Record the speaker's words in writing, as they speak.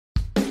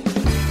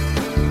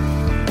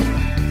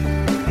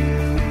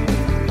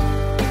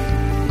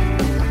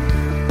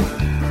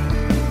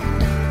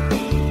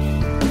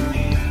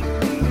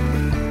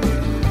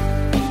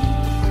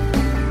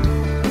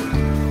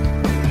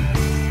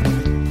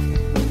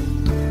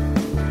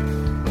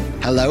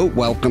Hello,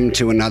 welcome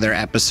to another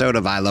episode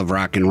of I Love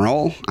Rock and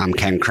Roll. I'm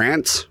Ken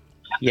Krantz.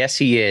 Yes,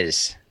 he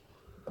is.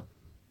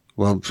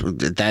 Well,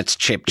 that's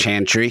Chip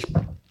Chantry.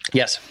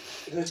 Yes.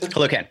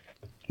 Hello, Ken.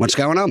 What's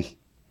going on?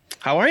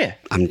 How are you?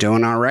 I'm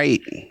doing all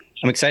right.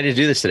 I'm excited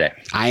to do this today.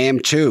 I am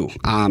too.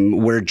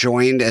 We're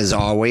joined, as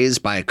always,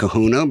 by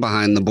Kahuna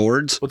behind the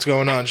boards. What's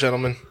going on,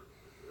 gentlemen?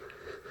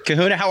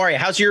 Kahuna, how are you?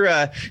 How's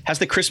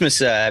the Christmas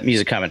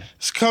music coming?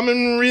 It's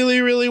coming really,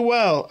 really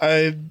well.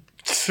 I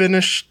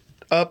finished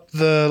up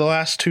the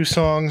last two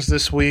songs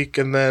this week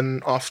and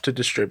then off to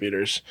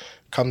distributors.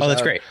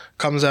 That's great.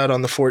 Comes out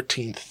on the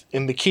 14th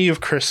in the key of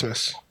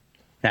Christmas.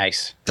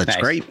 Nice. That's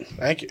great.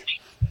 Thank you.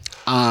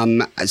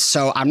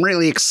 So I'm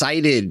really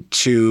excited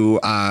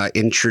to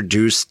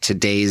introduce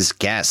today's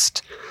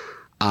guest.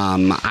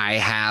 I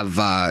have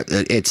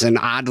it's an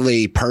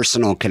oddly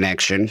personal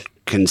connection,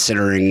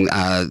 considering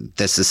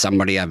this is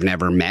somebody I've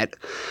never met.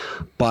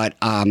 But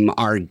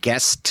our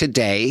guest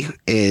today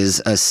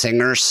is a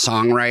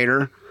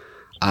singer-songwriter,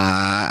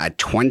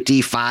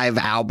 25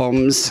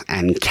 albums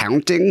and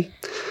counting.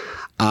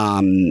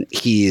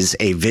 He's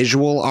a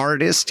visual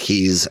artist.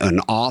 He's an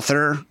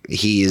author.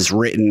 He's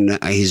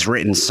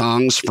written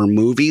songs for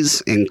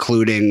movies,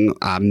 including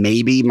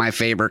maybe my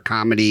favorite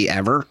comedy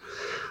ever.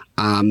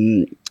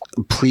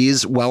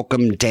 Please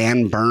welcome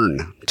Dan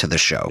Byrne to the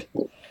show.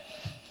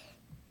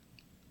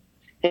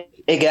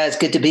 Hey guys,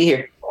 good to be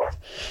here.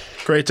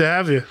 Great to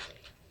have you.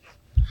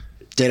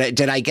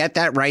 Did I get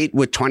that right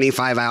with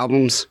 25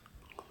 albums?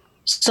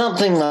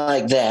 Something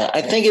like that.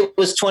 I think it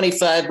was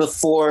 25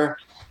 before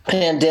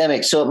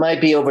pandemic, so it might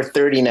be over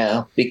 30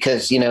 now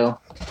because, Yeah.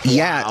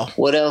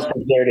 what else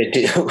is there to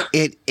do?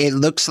 It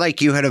looks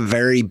like you had a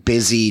very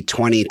busy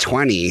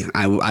 2020.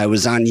 I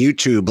was on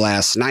YouTube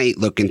last night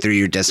looking through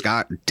your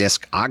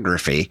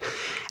discography,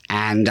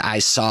 and I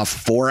saw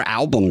 4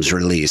 albums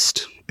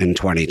released in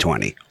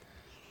 2020.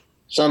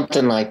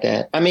 Something like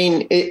that. I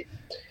mean,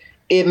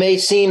 it may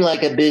seem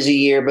like a busy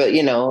year, but,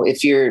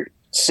 if you're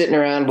sitting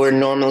around where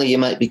normally you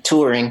might be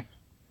touring,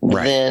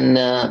 right,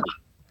 then,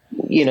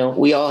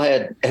 we all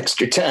had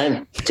extra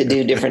time to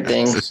do different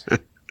things.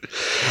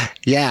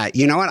 Yeah,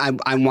 you know what?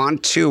 I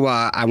want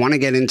to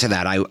get into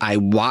that. I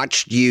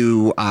watched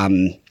you.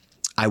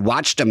 I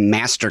watched a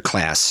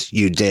masterclass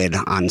you did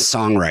on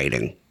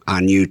songwriting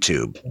on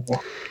YouTube,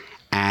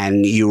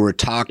 and you were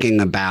talking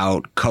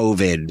about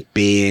COVID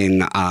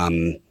being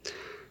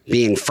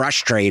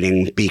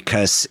frustrating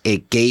because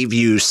it gave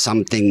you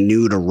something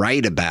new to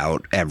write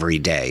about every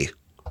day,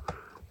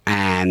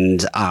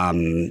 and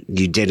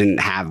you didn't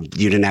have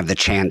the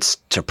chance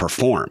to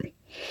perform.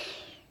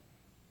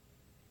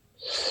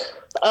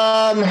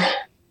 I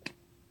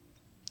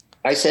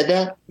said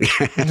that?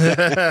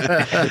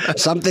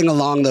 Something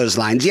along those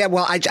lines. Yeah,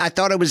 well, I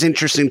thought it was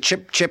interesting.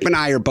 Chip and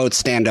I are both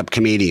stand-up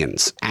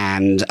comedians,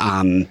 and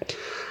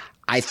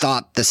I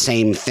thought the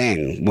same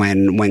thing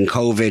when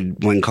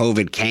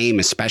COVID came,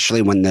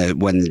 especially when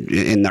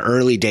in the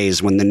early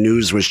days when the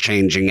news was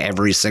changing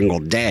every single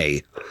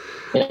day.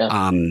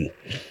 Yeah.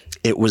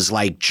 It was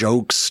like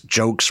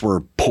jokes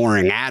were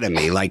pouring out of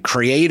me. Like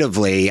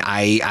creatively,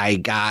 I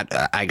got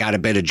a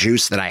bit of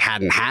juice that I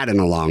hadn't had in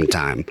a long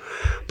time.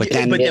 But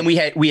then we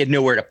had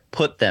nowhere to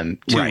put them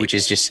too, right, which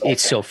is just,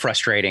 it's so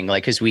frustrating.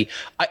 Like, cause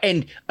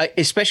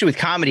especially with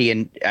comedy,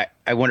 and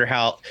I wonder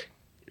how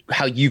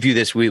you view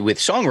this with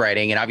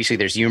songwriting, and obviously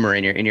there's humor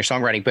in your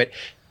songwriting, but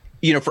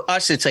for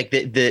us, it's like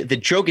the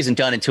joke isn't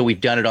done until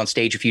we've done it on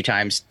stage a few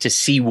times to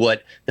see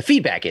what the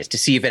feedback is, to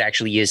see if it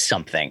actually is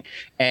something.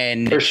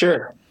 And for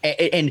sure.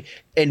 And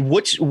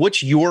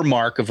what's your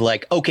mark of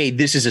like, okay,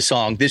 this is a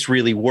song, this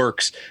really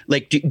works?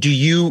 Like, do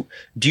you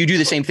do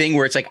the same thing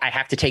where it's like, I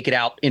have to take it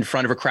out in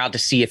front of a crowd to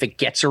see if it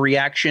gets a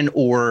reaction,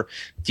 or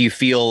do you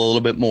feel a little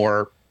bit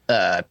more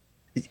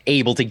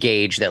able to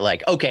gauge that,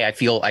 like, okay, I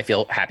feel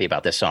happy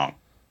about this song?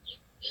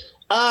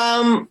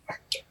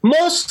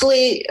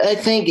 Mostly, I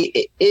think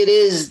it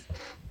is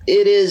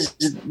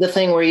the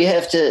thing where you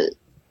have to,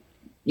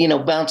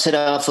 bounce it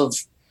off of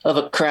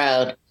a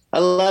crowd.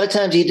 A lot of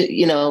times,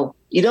 you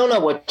don't know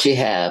what you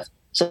have.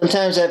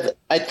 Sometimes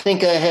I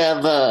think I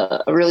have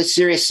a really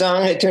serious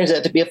song, and it turns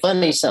out to be a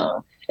funny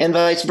song, and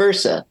vice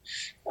versa.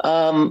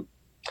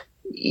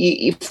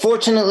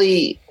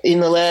 Fortunately, in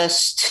the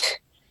last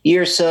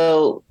year or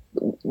so,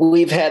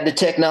 we've had the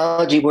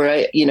technology where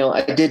I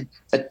did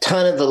a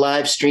ton of the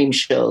live stream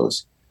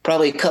shows,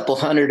 probably a couple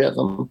hundred of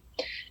them.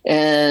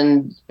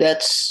 And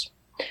it's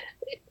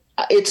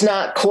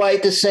not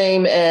quite the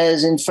same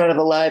as in front of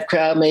a live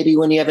crowd, maybe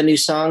when you have a new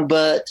song,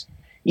 but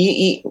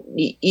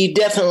you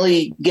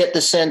definitely get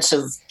the sense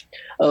of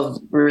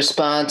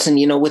response. And,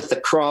 with the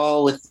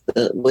crawl, with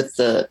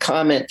the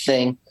comment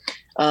thing,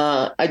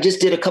 I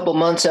just did a couple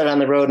months out on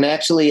the road, and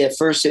actually at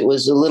first it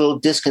was a little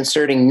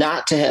disconcerting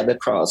not to have the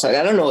crawls. Like,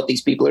 I don't know what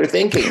these people are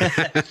thinking.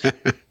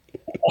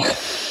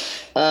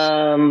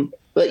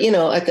 But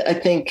I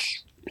think,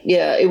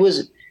 yeah, it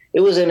was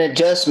an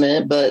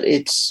adjustment, but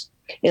it's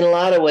in a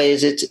lot of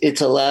ways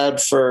it's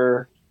allowed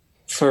for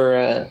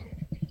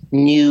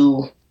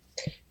new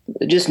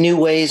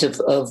ways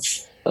of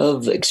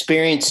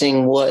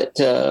experiencing what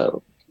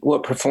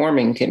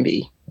performing can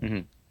be.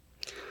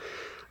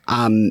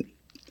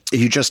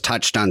 You just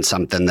touched on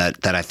something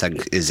that I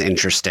think is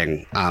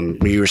interesting.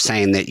 You were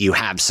saying that you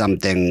have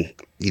something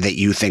that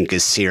you think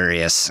is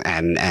serious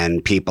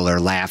and people are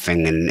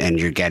laughing and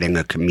you're getting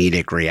a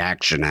comedic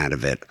reaction out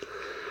of it.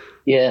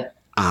 Yeah.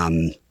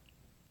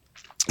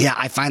 Yeah,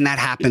 I find that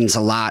happens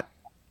a lot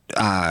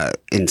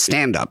in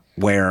stand-up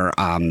where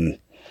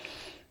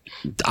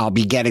I'll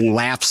be getting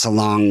laughs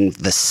along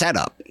the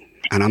setup.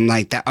 And I'm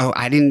like,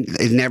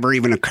 it never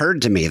even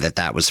occurred to me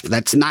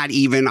that's not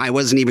even, I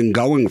wasn't even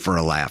going for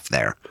a laugh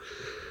there.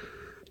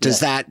 Does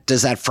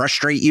that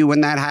frustrate you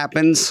when that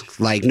happens?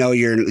 Like, no,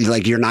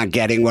 you're not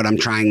getting what I'm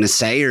trying to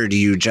say, or do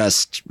you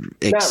just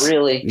not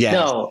really? Yeah.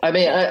 No, I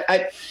mean,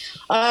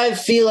 I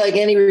feel like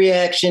any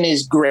reaction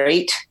is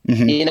great.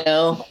 Mm-hmm. You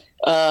know,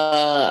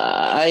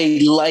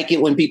 I like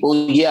it when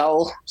people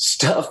yell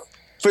stuff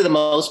for the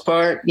most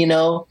part. You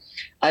know,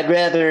 I'd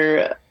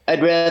rather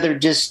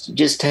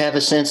just have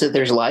a sense that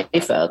there's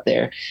life out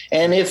there.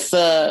 And if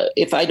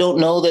I don't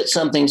know that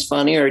something's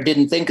funny or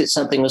didn't think that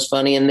something was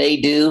funny and they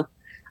do,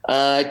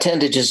 I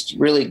tend to just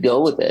really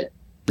go with it.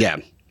 Yeah.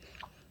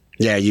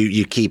 Yeah.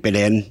 You keep it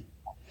in.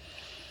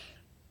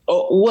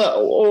 Oh,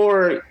 well,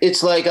 or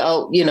it's like,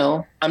 I'm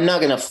not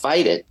going to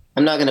fight it.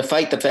 I'm not going to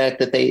fight the fact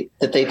that they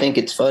think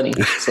it's funny.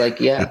 It's like,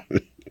 yeah,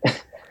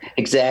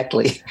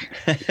 exactly.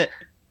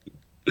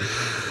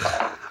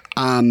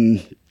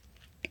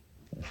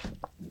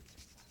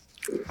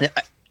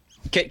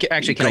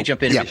 Actually, can I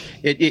jump in?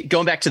 Yeah.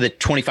 Going back to the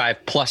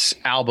 25 plus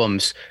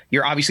albums,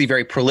 you're obviously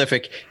very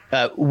prolific.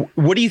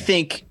 What do you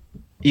think,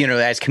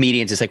 as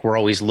comedians, it's like we're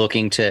always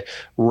looking to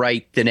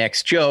write the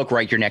next joke,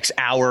 write your next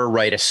hour,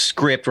 write a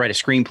script, write a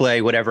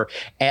screenplay, whatever.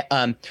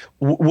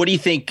 What do you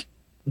think?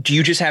 Do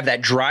you just have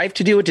that drive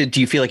to do it? Do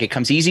you feel like it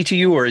comes easy to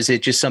you, or is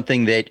it just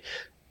something that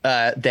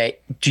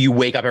do you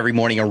wake up every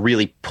morning and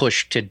really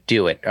push to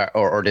do it,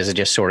 or does it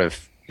just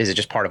is it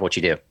just part of what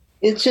you do?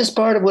 It's just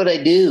part of what I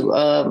do.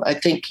 I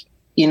think,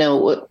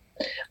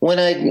 when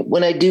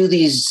I do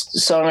these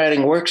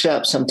songwriting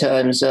workshops,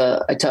 sometimes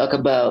I talk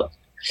about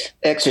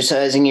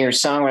exercising your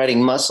songwriting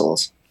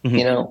muscles,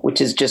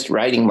 which is just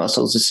writing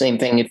muscles. The same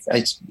thing.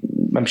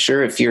 I'm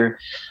sure if you're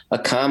a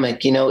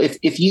comic,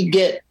 if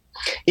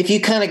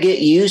you kind of get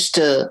used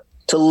to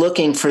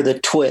looking for the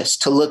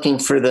twist, to looking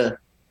for the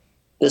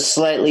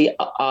slightly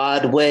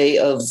odd way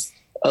of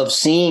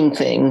seeing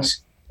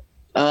things,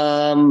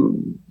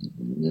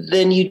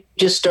 then you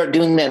just start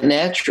doing that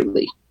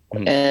naturally.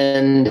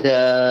 And,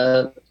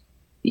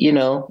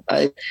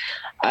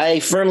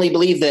 I firmly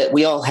believe that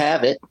we all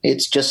have it.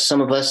 It's just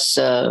some of us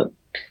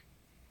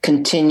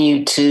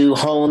continue to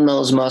hone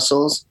those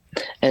muscles,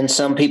 and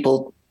some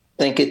people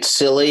think it's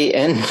silly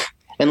and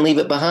leave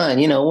it behind.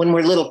 When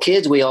we're little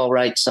kids, we all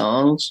write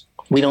songs.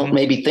 We don't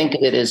maybe think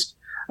of it as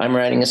I'm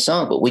writing a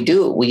song, but we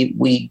do.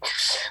 We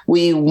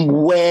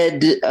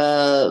wed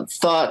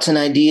thoughts and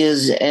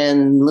ideas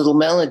and little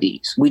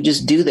melodies. We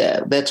just do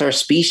that. That's our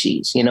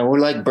species. We're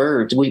like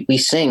birds. We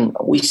sing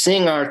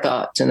our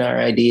thoughts and our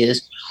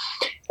ideas.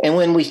 And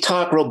when we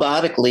talk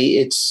robotically,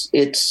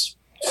 it's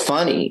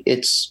funny.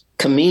 It's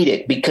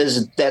comedic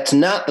because that's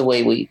not the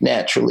way we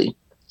naturally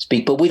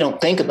speak. But we don't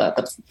think about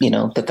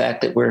the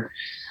fact that we're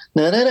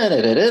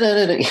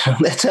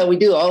that's how we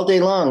do all day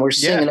long. We're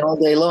singing all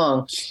day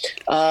long.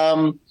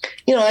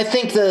 I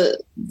think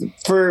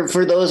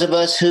for those of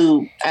us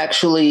who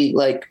actually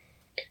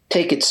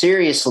take it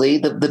seriously,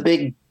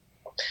 the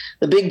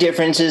big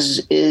difference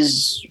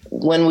is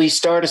when we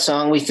start a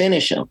song, we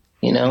finish them.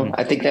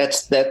 I think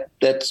that's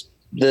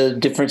the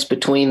difference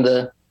between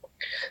the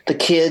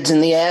kids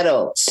and the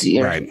adults.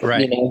 Right.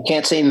 You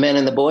can't say men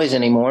and the boys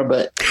anymore,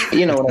 but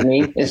you know what I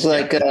mean? It's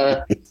like,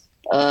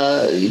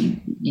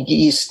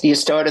 you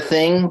start a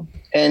thing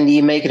and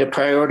you make it a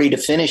priority to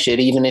finish it,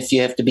 even if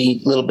you have to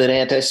be a little bit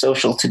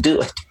antisocial to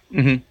do it.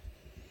 Mm-hmm.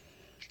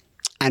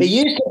 It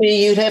used to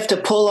be you'd have to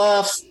pull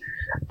off,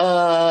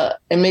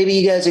 and maybe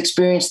you guys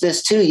experienced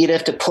this too. You'd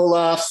have to pull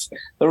off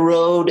the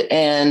road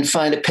and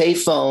find a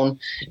payphone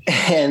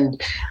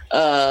and,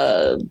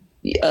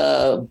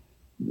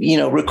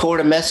 record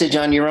a message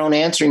on your own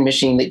answering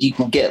machine that you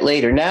can get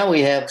later. Now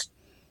we have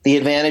the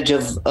advantage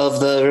of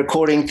the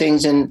recording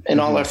things in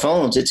all our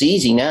phones. It's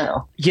easy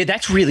now. Yeah,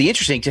 that's really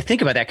interesting to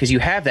think about that, because you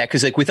have that.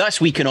 Because with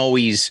us, we can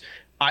always,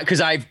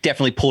 because I've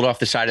definitely pulled off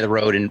the side of the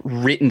road and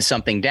written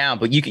something down.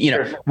 But we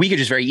could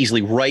just very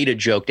easily write a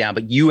joke down.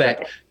 But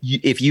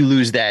if you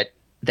lose that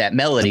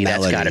melody,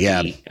 that's got to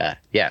be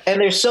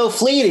And they're so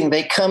fleeting.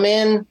 They come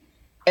in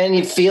and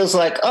it feels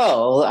like,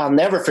 oh, I'll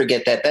never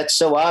forget that. That's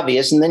so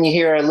obvious. And then you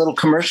hear a little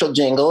commercial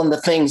jingle and the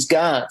thing's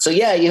gone. So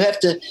yeah, you have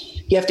to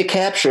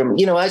capture them.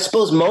 I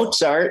suppose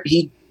Mozart,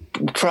 he'd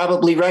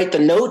probably write the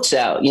notes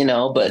out,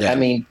 but I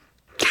mean,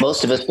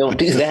 most of us don't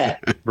do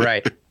that.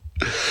 Right.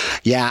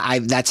 Yeah,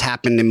 that's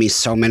happened to me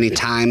so many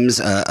times.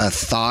 A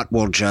thought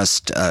will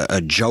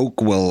a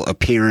joke will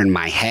appear in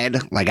my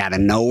head, like out of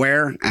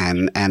nowhere.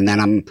 And then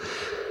I'm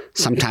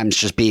sometimes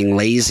just being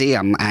lazy.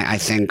 I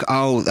think,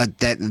 oh,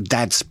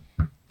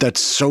 that's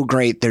so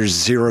great. There's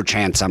zero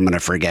chance I'm going to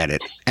forget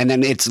it. And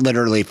then it's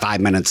literally 5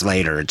 minutes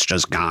later, it's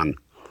just gone.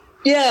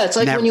 Yeah, it's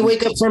like when you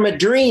wake up from a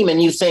dream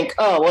and you think,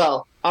 oh,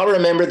 well, I'll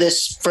remember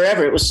this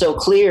forever. It was so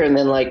clear. And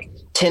then like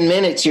 10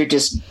 minutes, you're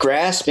just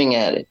grasping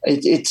at it.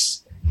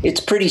 It's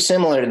pretty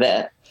similar to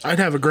that. I'd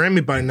have a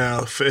Grammy by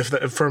now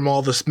if from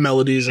all the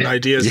melodies and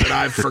ideas that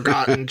I've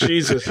forgotten.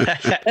 Jesus,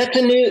 that's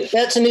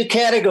a new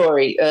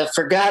category.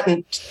 Forgotten.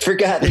 And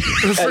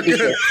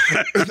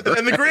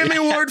the Grammy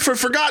Award for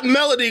Forgotten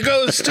Melody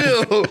goes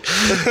to.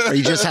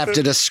 You just have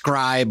to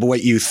describe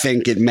what you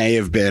think it may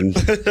have been.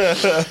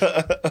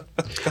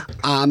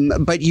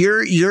 But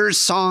your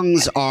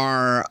songs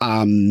are.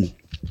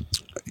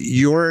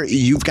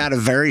 You've got a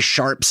very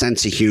sharp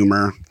sense of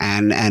humor,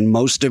 and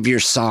most of your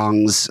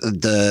songs,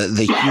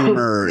 the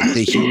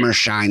humor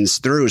shines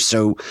through.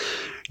 So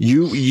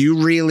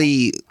you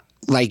really,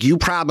 like, you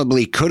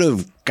probably could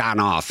have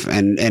gone off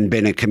and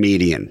been a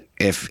comedian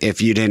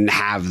if you didn't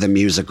have the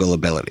musical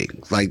ability.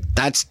 Like,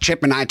 that's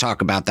Chip and I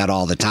talk about that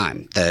all the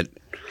time, that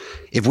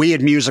if we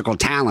had musical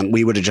talent,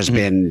 we would have just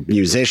been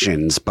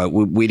musicians, but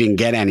we didn't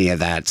get any of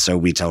that, so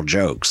we tell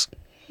jokes.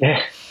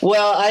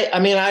 Well,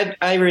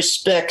 I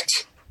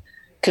respect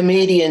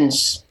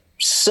comedians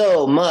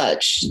so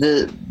much.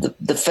 The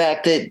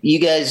fact that you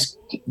guys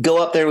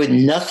go up there with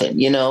nothing,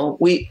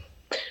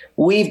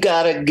 we've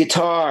got a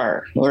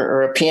guitar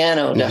or a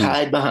piano to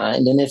hide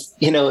behind, and if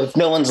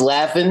no one's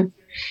laughing,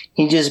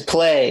 you just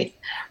play.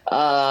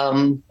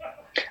 I've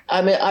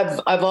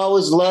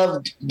always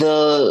loved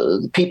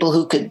the people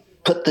who could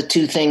put the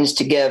two things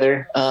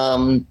together.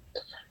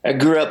 I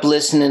grew up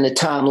listening to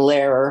Tom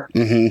Lehrer.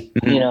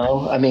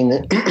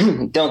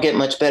 Don't get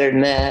much better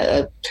than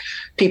that.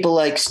 People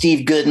like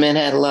Steve Goodman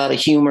had a lot of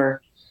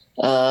humor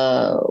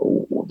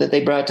that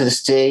they brought to the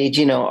stage.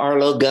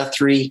 Arlo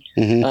Guthrie.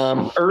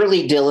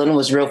 Early Dylan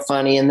was real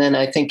funny, and then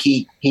I think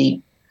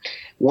he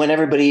when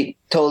everybody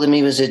told him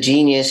he was a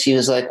genius, he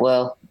was like,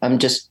 "Well, I'm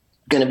just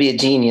going to be a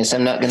genius.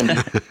 I'm not going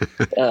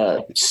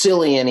to be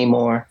silly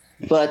anymore."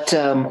 But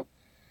and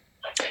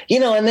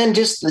then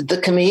just the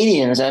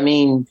comedians. I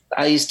mean,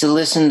 I used to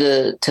listen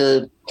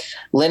to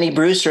Lenny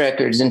Bruce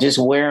records and just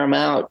wear them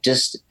out,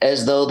 just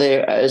as though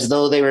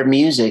they were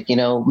music.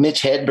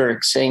 Mitch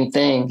Hedberg, same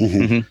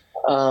thing.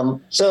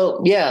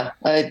 So yeah,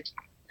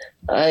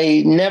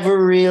 I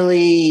never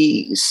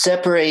really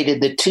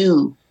separated the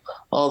two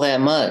all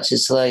that much.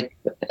 It's like,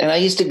 and I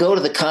used to go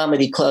to the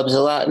comedy clubs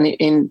a lot.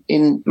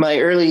 In my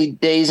early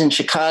days in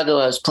Chicago,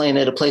 I was playing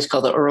at a place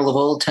called the Earl of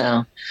Old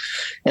Town,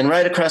 and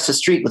right across the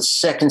street was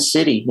Second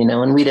City,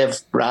 and we'd have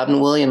Robin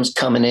Williams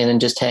coming in and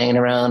just hanging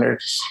around,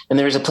 and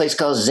there was a place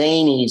called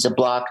Zany's a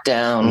block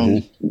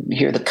down.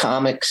 Hear the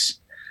comics.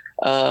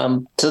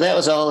 So that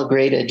was all a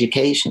great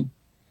education.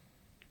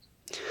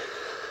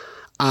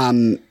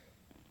 So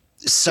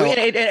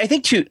I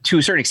think to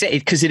a certain extent,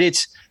 because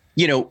it's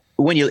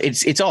when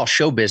it's all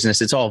show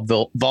business, it's all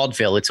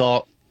vaudeville, it's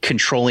all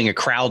controlling a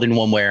crowd in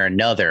one way or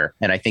another.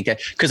 And I think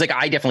that, because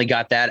I definitely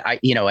got that. I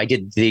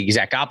did the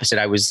exact opposite.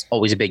 I was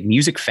always a big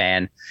music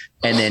fan,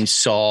 and then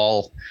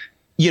saw,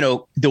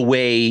 the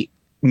way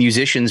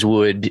musicians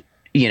would,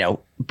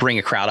 bring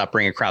a crowd up,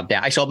 bring a crowd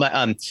down. I saw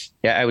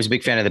I was a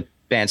big fan of the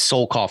band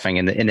Soul Coughing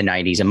in the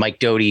 90s, and Mike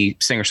Doty,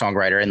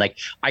 singer-songwriter. And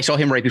I saw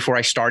him right before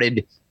I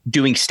started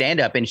doing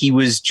stand-up, and it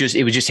was just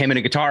him and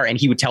a guitar, and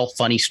he would tell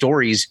funny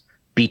stories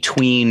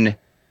between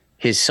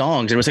his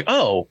songs, and it was like,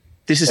 oh,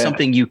 this is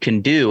something you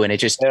can do. And it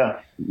just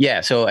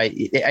so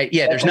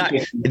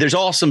there's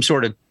all some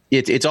sort of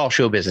it's all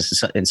show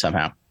business in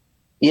somehow.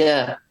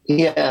 I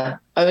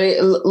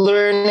mean,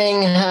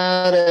 learning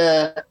how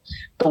to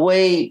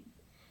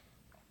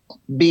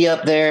be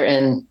up there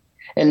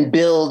and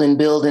build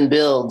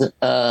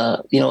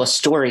a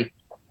story,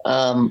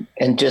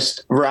 and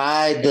just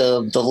ride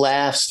the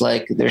laughs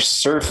like they're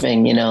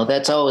surfing.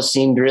 That's always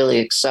seemed really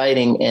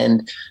exciting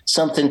and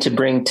something to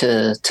bring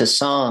to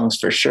songs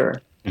for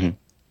sure.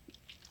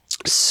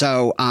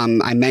 So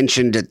I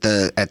mentioned at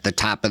the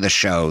top of the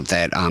show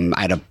that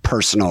I had a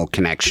personal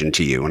connection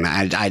to you, and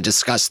I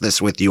discussed this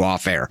with you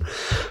off air,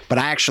 but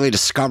I actually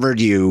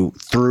discovered you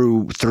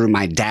through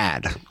my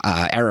dad,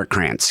 Eric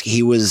Krantz.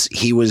 He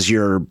was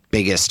your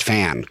biggest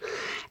fan.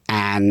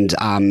 And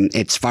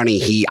it's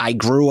funny, I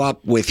grew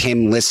up with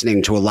him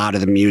listening to a lot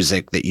of the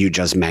music that you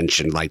just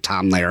mentioned, like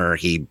Tom Lehrer,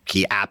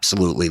 he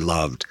absolutely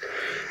loved.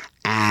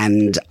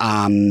 And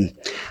I'm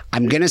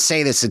going to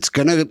say this,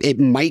 it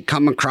might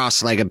come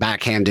across like a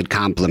backhanded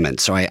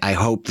compliment. So I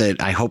hope that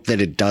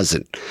it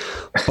doesn't.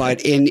 But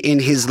in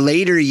his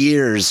later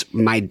years,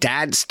 my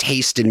dad's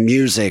taste in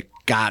music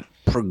got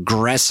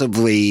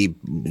progressively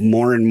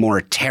more and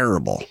more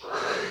terrible.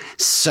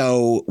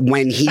 So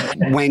when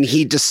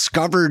he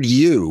discovered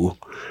you,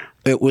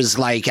 it was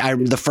like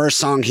the first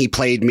song he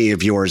played me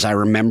of yours, I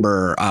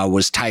remember,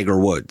 was Tiger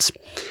Woods.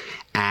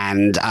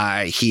 And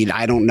I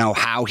don't know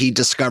how he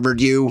discovered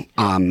you,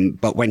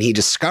 but when he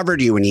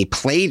discovered you and he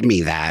played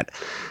me that,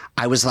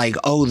 I was like,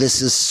 oh,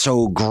 this is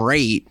so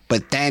great.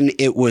 But then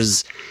it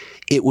was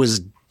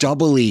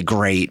doubly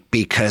great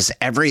because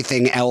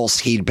everything else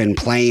he'd been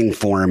playing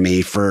for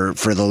me for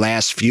the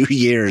last few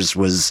years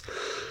was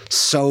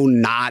so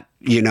not,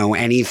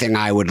 anything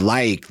I would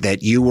like,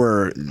 that you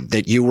were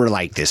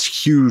like this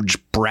huge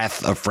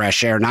breath of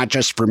fresh air, not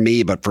just for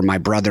me, but for my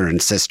brother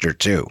and sister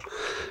too,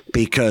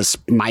 because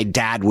my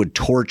dad would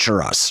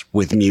torture us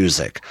with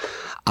music.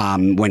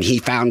 When he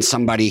found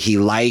somebody he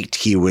liked,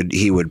 he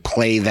would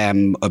play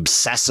them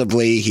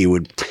obsessively.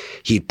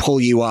 He'd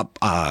pull you up,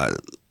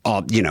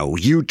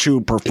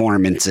 YouTube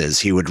performances.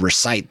 He would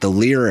recite the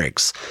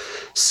lyrics.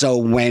 So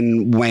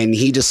when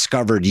he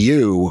discovered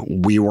you,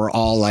 we were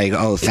all like,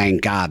 "Oh,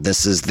 thank God!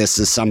 This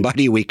is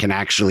somebody we can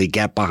actually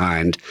get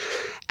behind."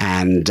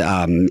 And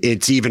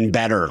it's even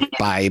better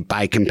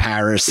by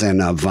comparison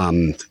of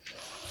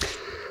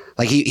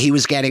like he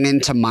was getting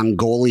into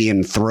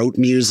Mongolian throat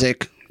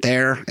music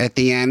there at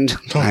the end.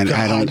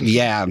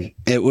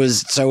 It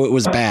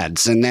was bad.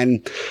 And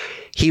then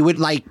he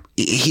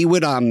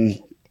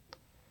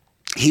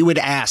would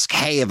ask,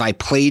 "Hey, have I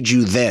played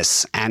you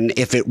this?" And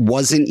if it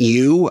wasn't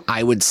you,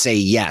 I would say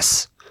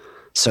yes.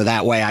 So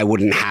that way I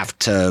wouldn't have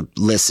to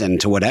listen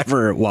to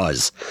whatever it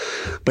was.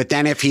 But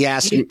then if he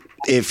asked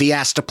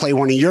to play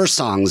one of your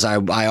songs,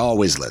 I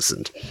always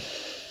listened.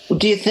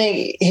 Do you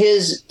think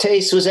his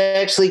taste was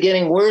actually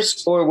getting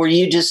worse, or were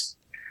you just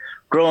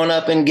growing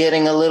up and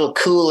getting a little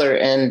cooler,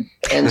 and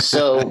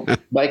so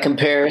by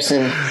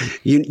comparison,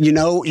 you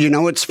know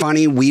it's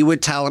funny, we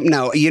would tell him,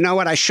 no, you know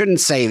what, I shouldn't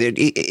say that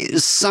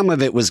some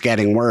of it was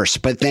getting worse,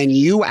 but then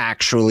you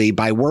actually,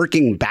 by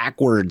working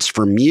backwards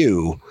from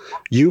you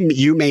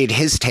made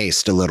his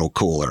taste a little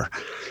cooler,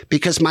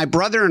 because my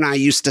brother and I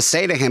used to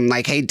say to him,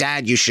 like, "Hey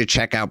Dad, you should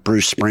check out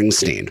Bruce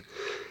Springsteen."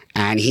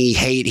 And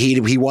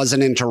he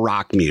wasn't into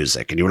rock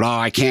music, and he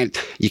would,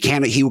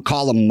 he would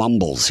call them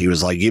mumbles. He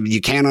was like, you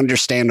can't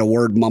understand a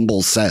word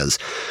Mumbles says.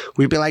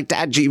 We'd be like,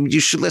 "Dad, you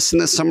should listen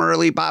to some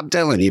early Bob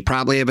Dylan. You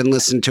probably haven't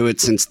listened to it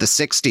since the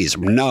 60s.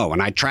 No.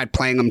 And I tried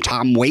playing him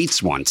Tom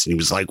Waits once, and he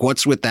was like,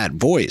 "What's with that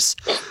voice?"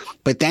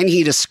 But then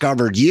he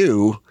discovered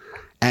you.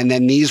 And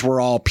then these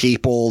were all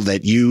people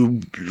that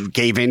you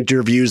gave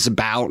interviews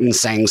about and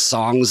sang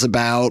songs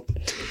about.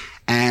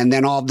 And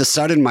then all of a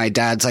sudden, my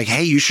dad's like,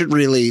 "Hey, you should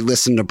really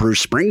listen to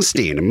Bruce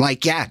Springsteen." I'm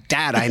like, "Yeah,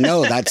 Dad, I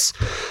know. That's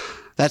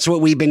what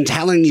we've been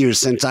telling you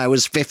since I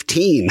was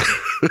 15.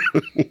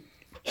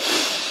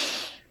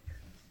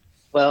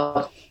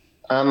 Well,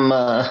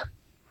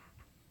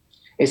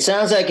 it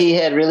sounds like he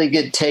had really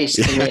good taste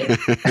to me.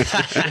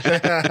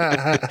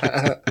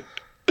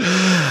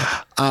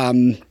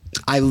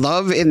 I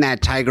love in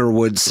that Tiger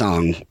Woods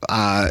song,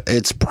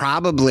 it's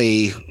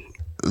probably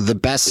the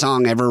best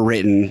song ever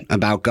written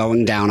about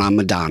going down on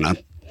Madonna.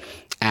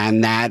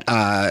 And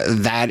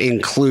that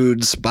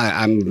includes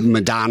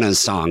Madonna's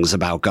songs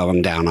about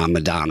going down on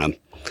Madonna.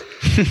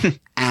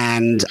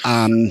 And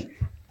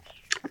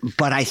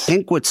but I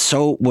think what's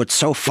so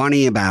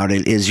funny about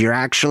it is you're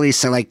actually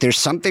there's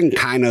something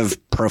kind of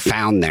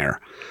profound there,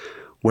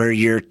 where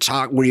you're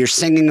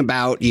singing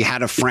about, you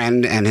had a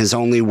friend and his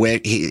only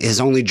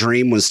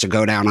dream was to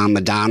go down on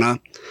Madonna,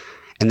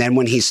 and then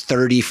when he's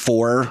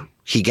 34,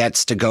 he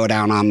gets to go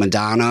down on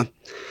Madonna,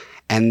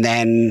 and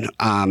then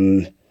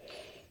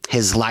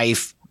his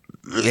life,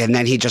 and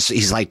then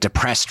he's like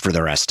depressed for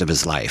the rest of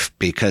his life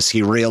because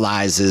he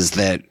realizes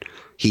that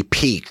he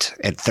peaked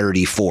at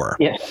 34.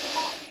 Yeah.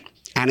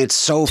 And it's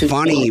so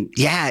funny.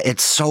 Yeah,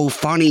 it's so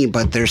funny,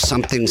 but there's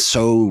something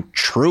so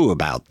true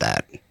about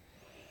that.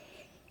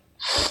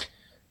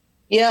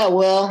 Yeah,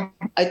 well,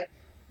 I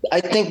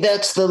think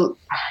that's a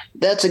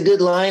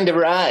good line to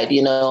ride,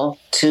 to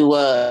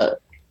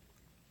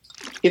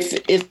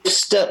if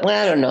stuff,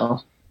 well, I don't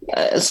know.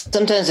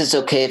 Sometimes it's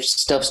okay if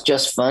stuff's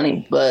just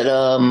funny, but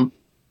a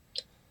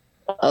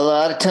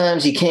lot of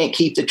times you can't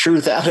keep the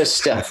truth out of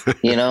stuff.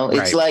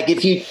 It's right.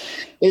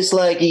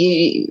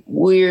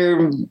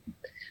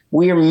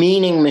 We're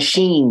meaning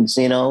machines.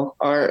 We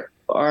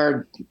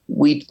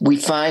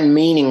find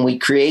meaning, we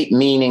create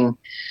meaning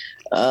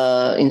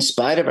in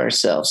spite of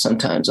ourselves.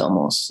 Sometimes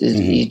almost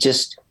the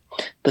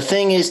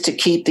thing is to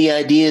keep the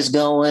ideas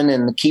going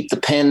and keep the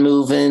pen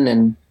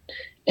moving,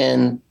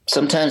 and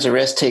sometimes the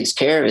rest takes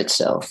care of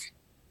itself.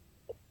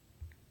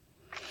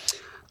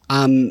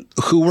 So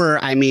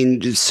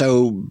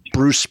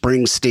Bruce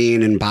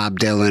Springsteen and Bob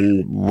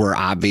Dylan were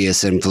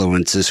obvious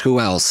influences. Who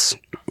else?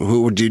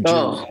 Who would you do?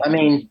 Oh,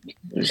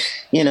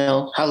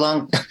 how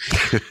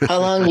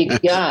long you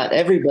got?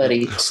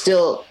 Everybody.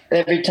 Still,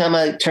 every time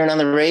I turn on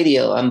the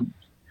radio,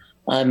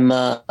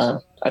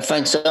 I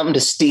find something to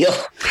steal.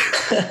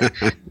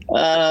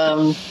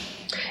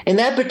 In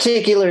that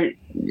particular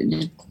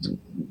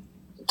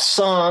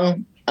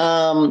song,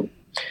 I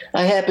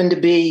happened to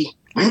be,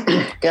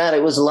 God,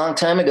 it was a long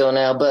time ago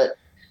now, but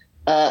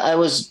I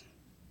was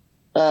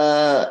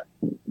going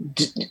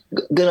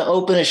to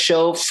open a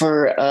show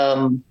for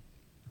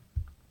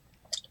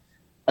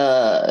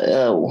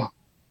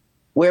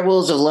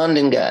Werewolves of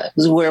London guy. It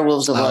was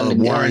Werewolves of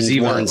London guy. Warren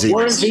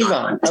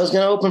Zevon. I was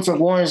going to open for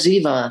Warren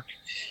Zevon.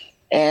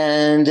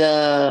 And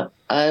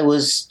I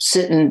was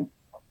sitting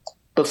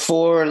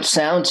before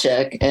sound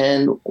check,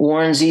 and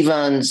Warren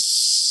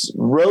Zevon's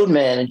road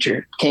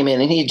manager came in,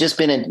 and he had just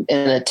been in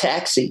a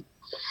taxi.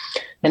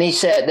 And he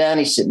sat down.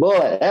 He said,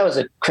 "Boy, that was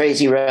a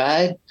crazy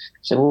ride." I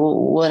said, "Well,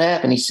 what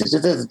happened?" He says,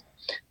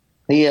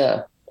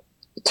 "The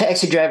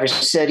taxi driver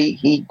said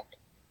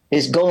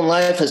his goal in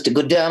life was to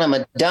go down a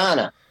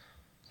Madonna."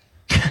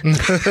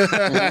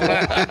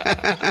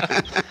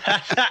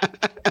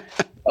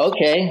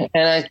 Okay,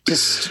 and I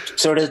just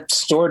sort of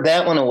stored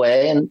that one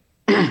away. And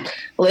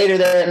later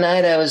that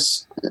night, I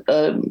was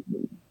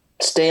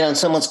staying on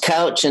someone's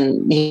couch,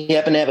 and he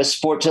happened to have a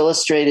Sports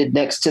Illustrated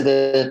next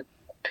to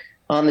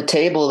on the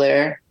table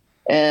there,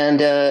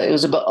 and it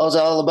was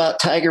all about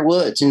Tiger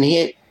Woods, and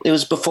it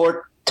was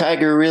before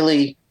Tiger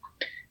really.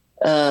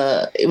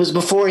 It was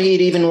before he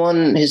had even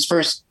won his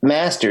first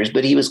Masters,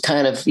 but he was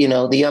kind of,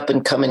 the up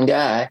and coming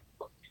guy.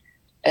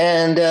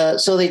 And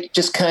so they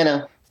just kind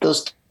of,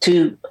 those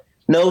two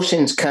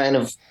notions kind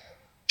of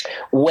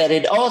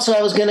wedded. Also,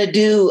 I was going to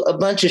do a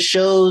bunch of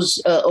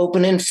shows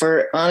opening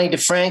for Ani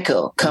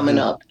DeFranco coming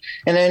up.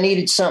 And I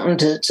needed something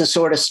to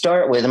sort of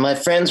start with. And my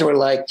friends were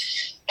like,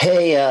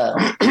 "Hey,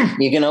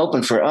 you're going to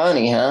open for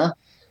Ani, huh?"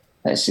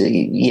 I said,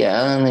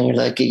 "Yeah." And they're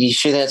like, "Are you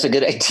sure that's a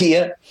good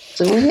idea?"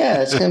 So, "Well,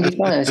 yeah, it's going to be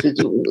fine." I said,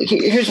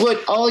 "Here's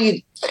what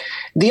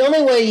the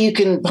only way you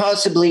can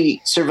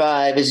possibly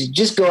survive is you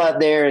just go out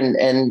there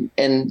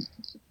and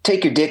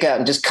take your dick out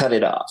and just cut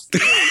it off.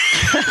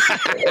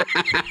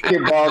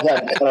 Your balls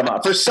out and cut them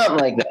off," or something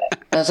like that.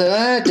 I was like,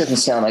 "That doesn't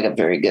sound like a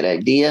very good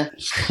idea."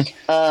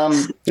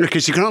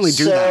 Because you can only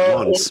do that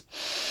once.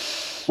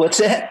 What's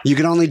that? You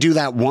can only do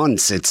that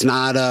once. It's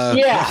not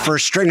for a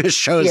string of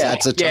shows. Yeah.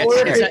 That's a Yeah, Or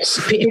it's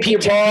pick your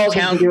balls,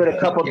 you can do it a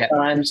couple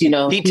times, Pete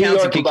New Townsend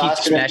York, can keep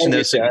Boston, smashing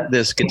and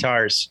those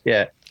guitars.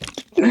 Yeah.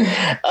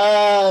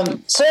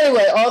 So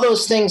anyway, all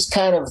those things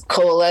kind of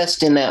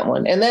coalesced in that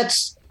one. And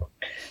that's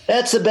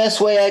the best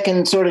way I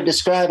can sort of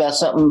describe how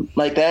something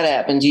like that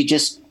happens. You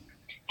just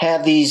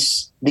have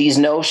these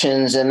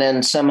notions and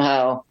then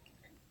somehow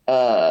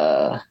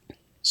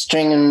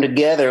string them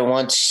together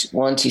once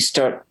you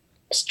start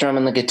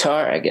strumming the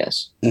guitar, I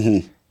guess.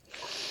 Mm-hmm.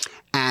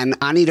 And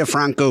Ani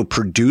DeFranco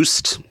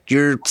produced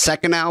your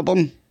second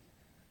album?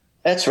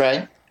 That's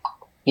right.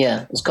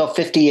 Yeah, it's called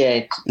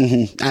 58.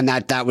 Mm-hmm. And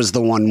that was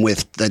the one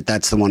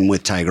that's the one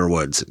with Tiger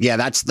Woods. Yeah,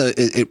 that's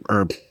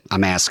or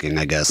I'm asking,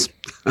 I guess.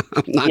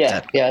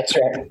 Yeah, that's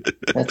right.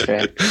 That's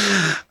right.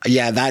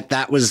 Yeah,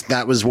 that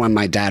was when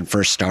my dad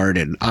first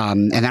started.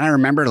 And then I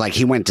remember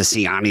he went to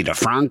see Ani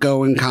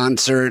DeFranco in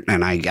concert,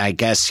 and I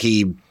guess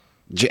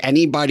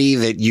anybody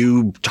that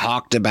you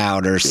talked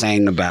about or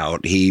sang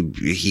about,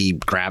 he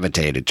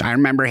gravitated. I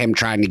remember him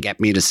trying to get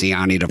me to see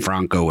Ani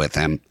DeFranco with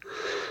him.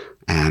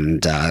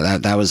 And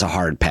that was a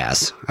hard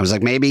pass. I was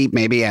like,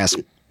 maybe ask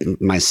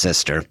my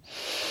sister.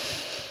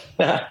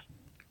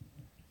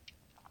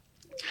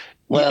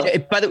 Well,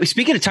 by the way,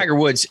 speaking of Tiger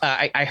Woods,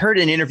 I heard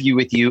an interview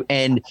with you,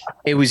 and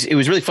it was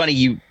really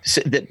funny.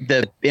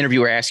 The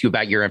interviewer asked you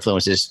about your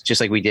influences,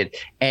 just like we did.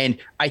 And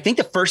I think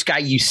the first guy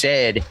you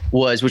said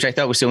was, which I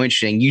thought was so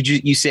interesting.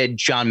 You said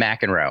John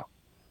McEnroe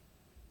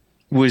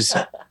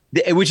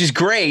which is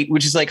great,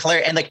 which is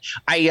hilarious. And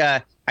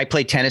I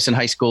played tennis in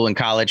high school and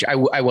college.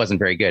 I wasn't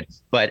very good,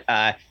 but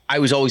I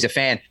was always a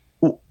fan.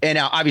 And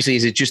now, obviously,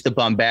 is it just the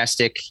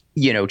bombastic,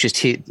 just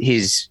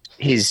his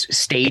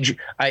stage,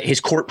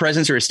 his court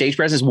presence or his stage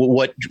presence?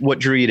 What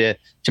drew you to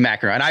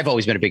McEnroe? And I've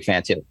always been a big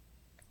fan too.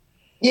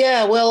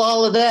 Yeah, well,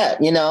 all of that,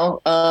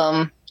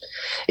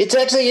 it's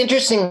actually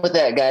interesting with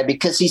that guy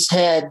because he's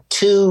had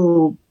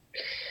two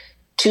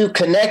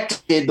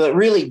connected but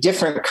really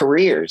different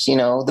careers.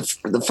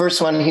 The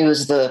first one, he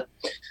was the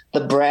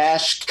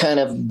brash kind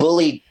of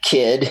bully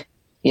kid,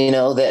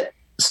 that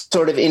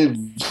sort of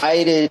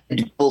invited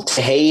people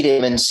to hate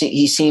him, and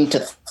he seemed to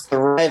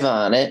thrive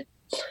on it.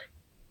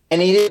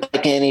 And he didn't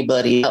like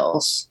anybody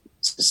else.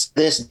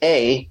 This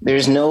day,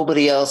 there's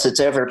nobody else that's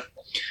ever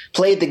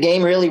played the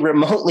game really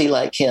remotely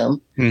like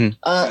him. Mm-hmm.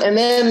 And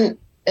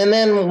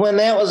then when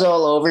that was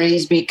all over,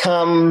 he's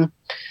become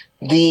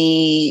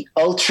the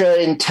ultra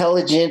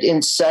intelligent,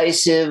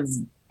 incisive,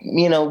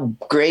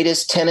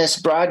 greatest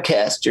tennis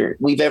broadcaster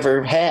we've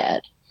ever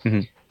had.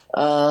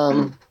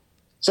 Mm-hmm.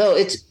 So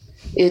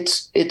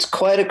it's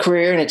quite a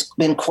career, and it's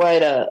been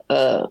quite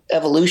a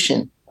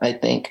evolution, I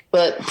think.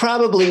 But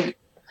probably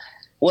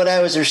what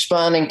I was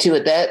responding to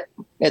at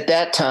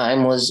that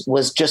time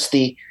was just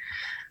the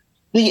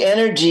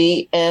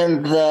energy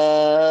and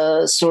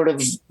the sort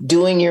of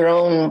doing your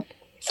own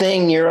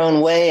thing your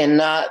own way and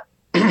not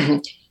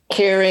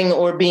caring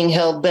or being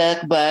held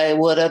back by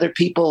what other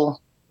people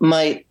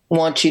might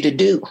want you to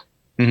do.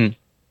 Mm-hmm.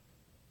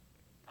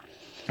 Oh,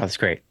 that's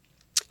great.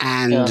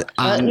 And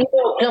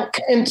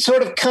and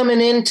sort of coming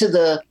into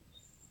the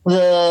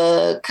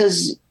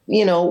because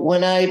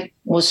when I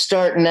was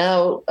starting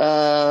out,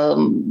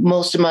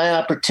 most of my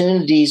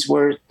opportunities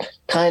were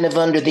kind of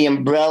under the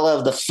umbrella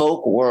of the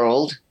folk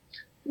world,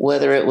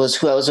 whether it was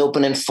who I was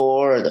opening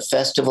for or the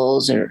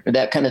festivals or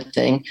that kind of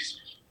thing.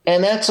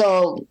 And that's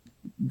all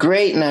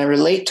great, and I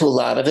relate to a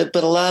lot of it,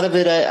 but a lot of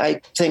it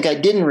I think I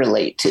didn't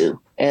relate to,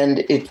 and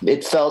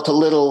it felt a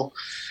little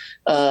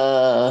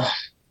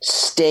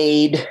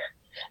staid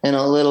and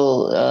a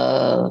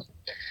little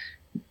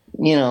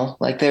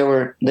like there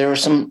were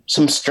some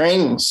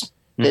strings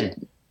that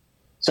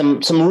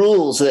some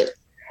rules that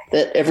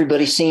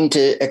everybody seemed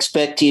to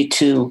expect you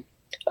to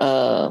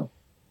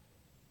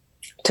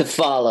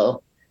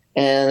follow,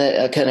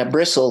 and I kind of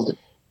bristled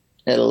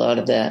at a lot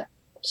of that.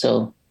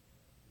 So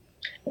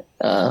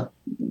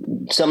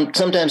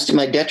sometimes to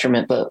my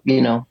detriment, but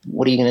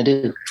what are you going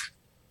to do?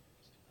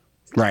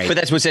 Right. But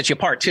that's what sets you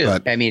apart too.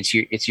 But, I mean,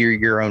 it's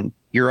your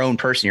own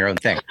person, your own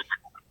thing.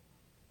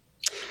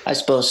 I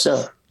suppose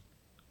so.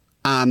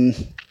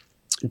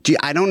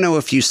 I don't know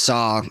if you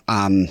saw,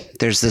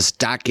 there's this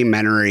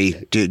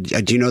documentary. Do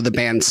you know the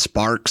band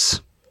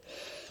Sparks?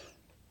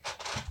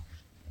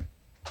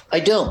 I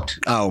don't.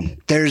 Oh,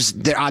 they're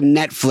on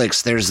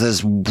Netflix. There's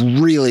this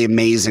really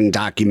amazing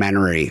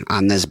documentary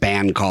on this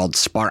band called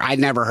Spark. I'd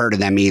never heard of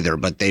them either,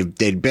 but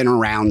they'd been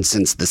around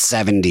since the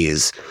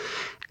 70s,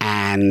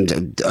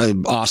 and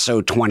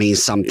also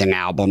 20-something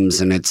albums,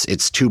 and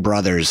it's two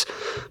brothers.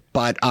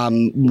 But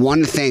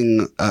one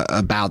thing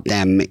about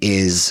them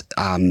is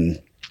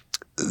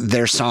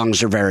their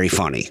songs are very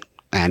funny.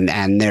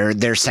 And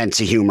their sense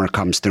of humor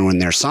comes through in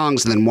their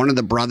songs. And then one of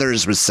the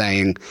brothers was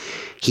saying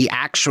he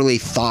actually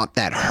thought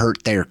that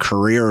hurt their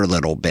career a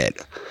little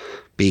bit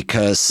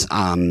because,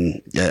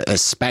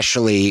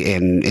 especially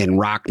in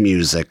rock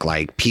music,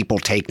 like people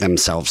take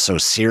themselves so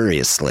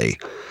seriously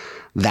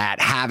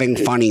that having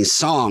funny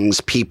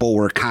songs, people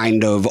were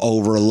kind of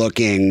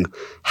overlooking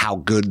how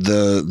good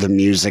the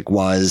music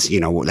was,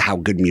 how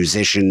good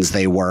musicians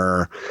they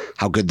were,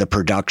 how good the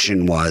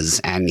production was.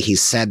 And he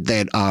said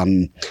that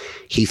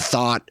he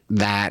thought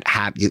that,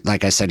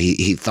 like I said,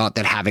 he thought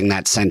that having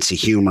that sense of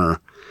humor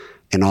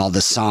in all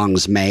the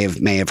songs may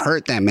have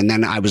hurt them. And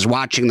then I was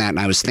watching that and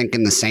I was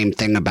thinking the same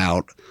thing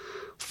about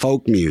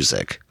folk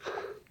music,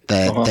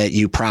 that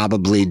you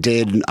probably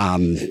did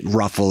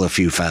ruffle a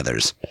few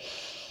feathers.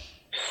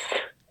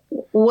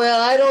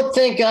 Well, I don't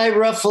think I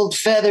ruffled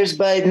feathers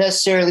by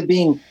necessarily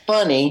being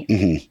funny.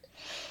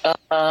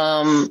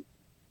 Mm-hmm.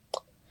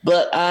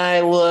 But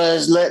I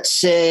was, let's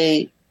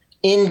say,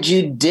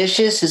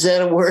 injudicious. Is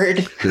that a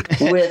word?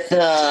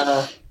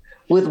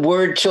 with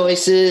word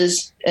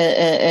choices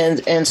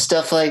and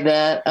stuff like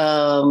that.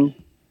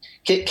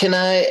 Can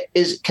I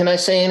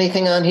say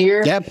anything on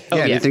here? Yeah.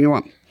 Anything you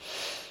want.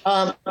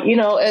 Right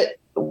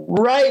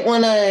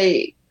when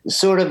I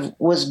sort of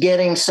was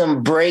getting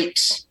some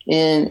breaks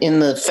in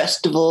the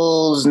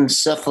festivals and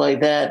stuff like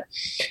that.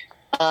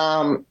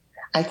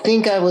 I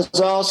think I was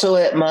also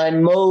at my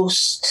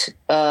most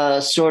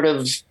sort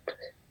of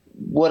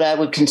what I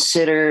would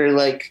consider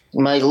like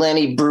my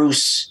Lenny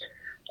Bruce,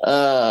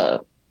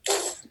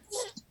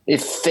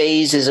 if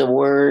phase is a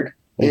word,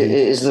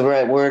 is the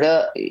right word.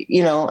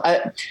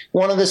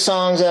 One of the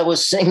songs I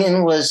was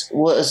singing was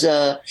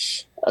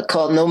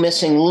called No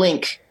Missing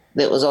Link.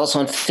 That was also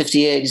on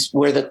 50 Eggs,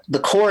 where the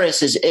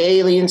chorus is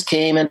aliens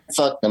came and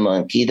fucked the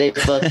monkey. They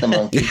fucked the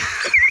monkey,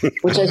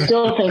 which I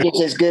still think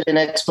is as good an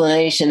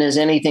explanation as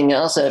anything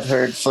else I've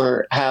heard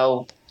for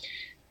how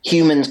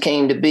humans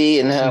came to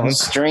be and how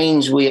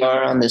strange we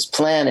are on this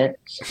planet.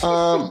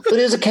 But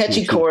it was a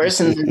catchy chorus,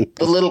 and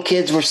the little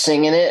kids were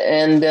singing it,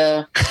 and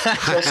so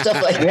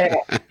stuff like that.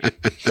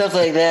 Stuff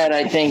like that,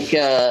 I think,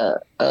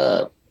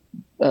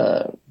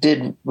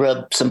 did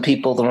rub some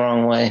people the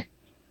wrong way.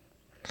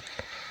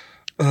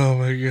 Oh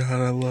my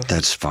God, I love it.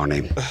 That's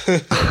funny.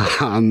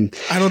 I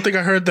don't think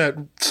I heard that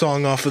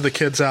song off of the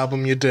Kids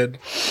album you did.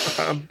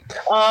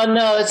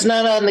 No, it's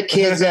not on the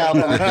Kids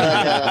album.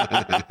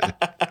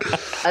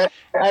 But,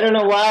 I don't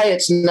know why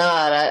it's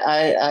not.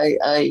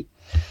 I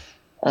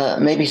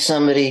maybe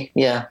somebody,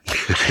 yeah.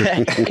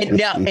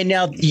 and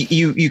now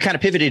you kind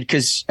of pivoted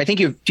because I think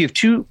do you have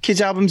two Kids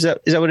albums?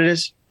 Is that what it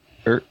is?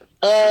 Or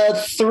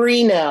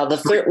 3 now.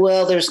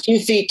 There's 2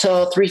 Feet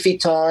Tall, 3 Feet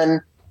Tall,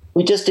 and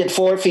we just did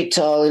 4 Feet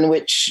Tall, in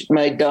which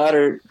my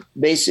daughter,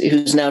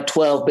 who's now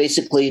 12,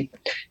 basically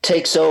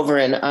takes over,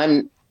 and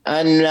I'm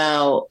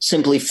now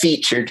simply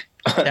featured.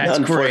 That's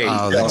great.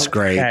 Oh, that's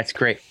great. That's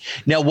great.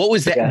 Now, what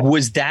was that? Yeah.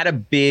 Was that a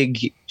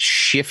big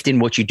shift in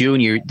what you do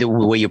and the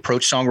way you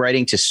approach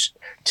songwriting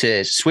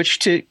to switch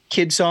to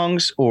kid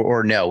songs,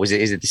 or no? Is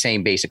it the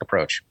same basic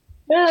approach?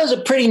 Yeah, it was a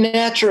pretty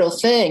natural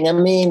thing. I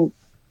mean,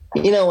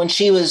 when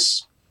she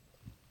was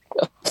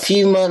a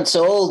few months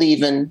old,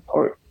 even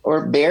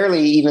or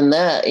barely even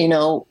that,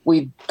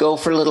 we'd go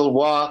for little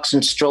walks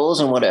and strolls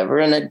and whatever.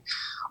 And I'd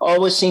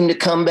always seem to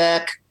come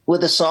back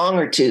with a song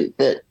or two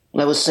that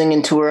I was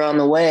singing to her on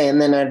the way, and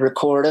then I'd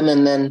record them.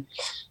 And then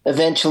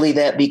eventually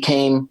that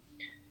became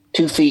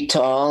 2 Feet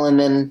Tall. And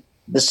then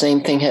the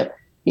same thing happened,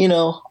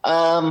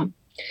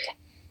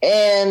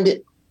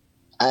 and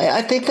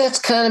I think that's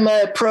kind of my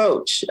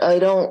approach. I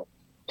don't,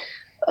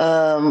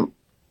 I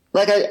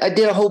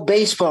did a whole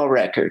baseball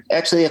record,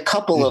 actually a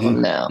couple of them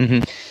now.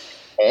 Mm-hmm.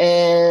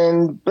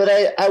 But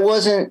I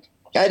wasn't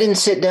I didn't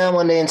sit down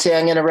one day and say,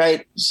 I'm going to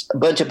write a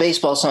bunch of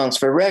baseball songs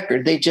for a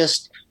record. I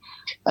just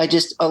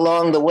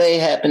along the way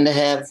happened to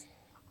have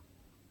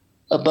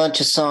a bunch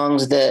of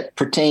songs that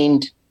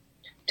pertained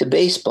to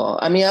baseball.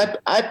 I mean,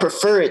 I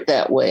prefer it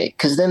that way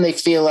because then they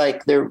feel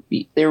like they're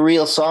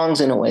real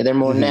songs in a way. They're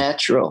more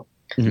natural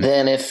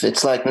than if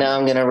it's like, now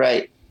I'm going to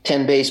write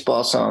 10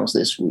 baseball songs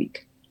this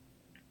week.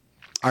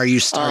 Are you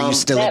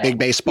still a big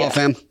baseball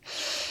fan?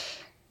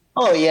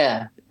 Oh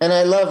yeah. And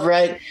I love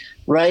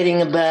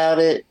writing about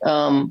it.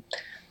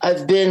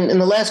 I've been in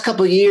the last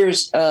couple of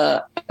years,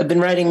 I've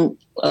been writing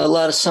a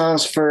lot of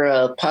songs for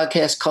a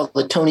podcast called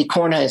The Tony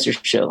Kornheiser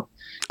Show.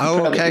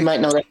 Oh, okay. You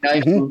might know that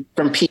guy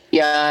from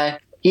PEI.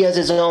 He has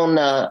his own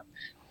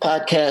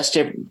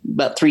podcast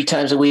about 3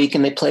 times a week,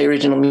 and they play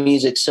original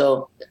music.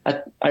 So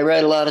I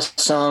write a lot of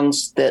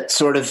songs that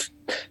sort of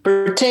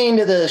pertain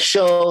to the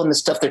show and the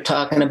stuff they're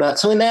talking about.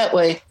 So in that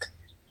way,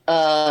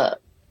 and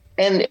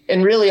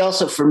really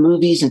also for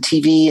movies and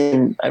TV.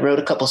 And I wrote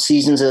a couple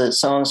seasons of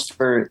songs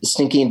for the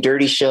Stinky and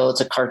Dirty Show.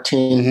 It's a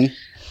cartoon.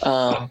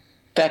 In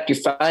fact, your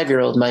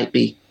 5-year-old might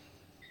be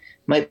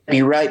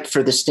ripe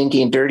for the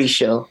Stinky and Dirty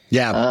Show.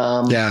 Yeah.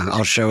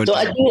 I'll show it. So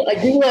I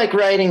do like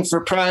writing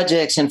for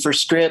projects and for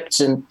scripts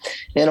and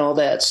all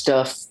that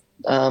stuff.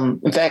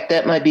 In fact,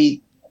 that might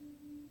be,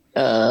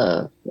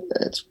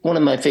 it's one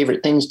of my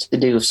favorite things to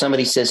do. If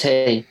somebody says,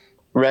 hey,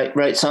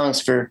 write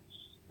songs for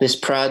this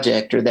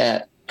project or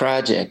that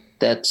project,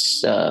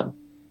 that's,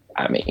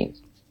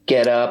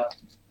 get up,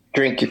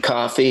 drink your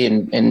coffee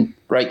and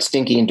write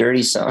Stinky and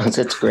Dirty songs.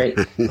 That's great.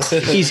 Do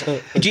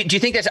you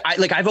think that's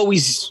I've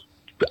always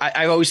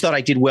thought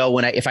I did well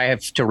if I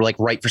have to like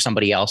write for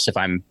somebody else, if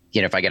I'm,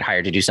 if I get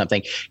hired to do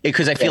something,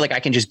 because I feel like I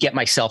can just get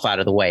myself out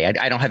of the way.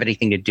 I don't have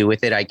anything to do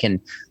with it.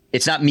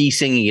 It's not me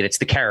singing it. It's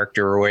the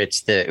character or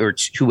it's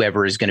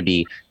whoever is going to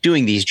be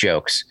doing these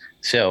jokes.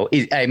 So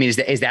is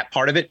that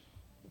part of it?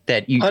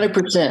 That you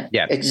 100%.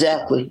 Yeah,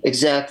 exactly.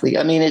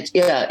 I mean,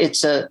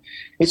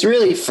 it's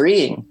really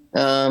freeing.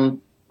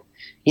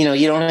 You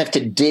don't have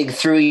to dig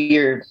through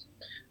your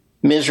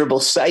miserable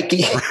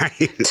psyche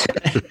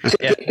to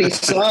get these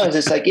songs.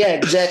 It's like, yeah,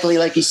 exactly.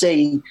 Like you say,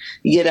 you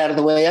get out of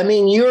the way. I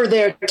mean, you're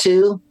there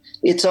too.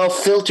 It's all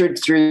filtered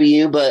through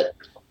you, but,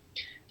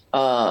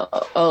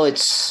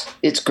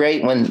 it's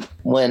great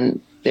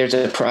when there's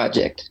a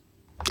project.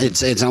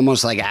 It's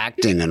almost like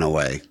acting in a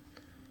way.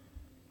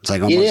 It's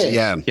like almost,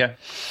 yeah.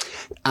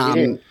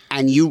 And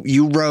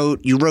you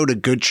wrote a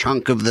good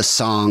chunk of the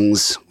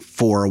songs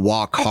for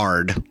Walk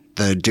Hard,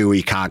 the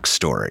Dewey Cox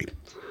story,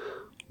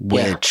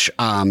 which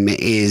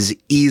is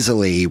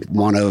easily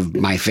one of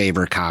my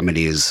favorite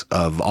comedies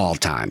of all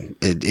time.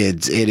 It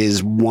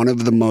is one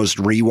of the most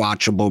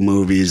rewatchable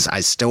movies. I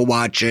still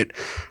watch it.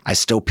 I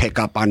still pick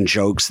up on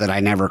jokes that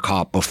I never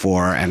caught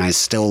before, and I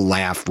still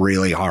laugh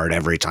really hard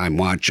every time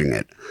watching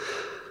it.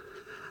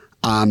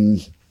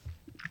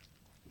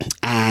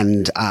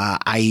 And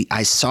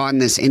I saw in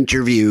this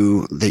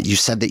interview that you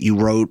said that you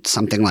wrote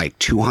something like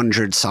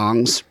 200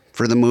 songs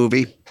for the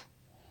movie.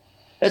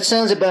 That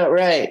sounds about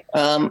right.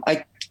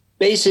 I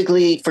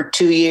basically, for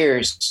 2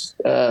 years,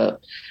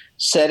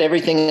 set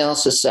everything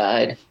else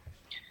aside,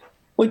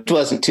 which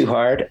wasn't too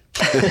hard,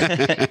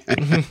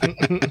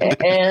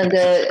 and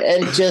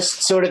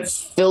just sort of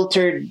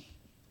filtered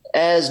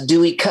as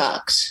Dewey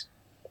Cox.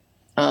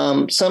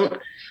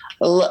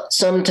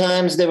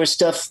 Sometimes there was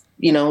stuff,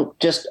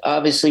 just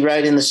obviously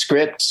right in the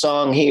script,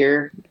 song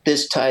here,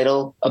 this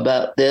title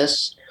about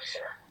this.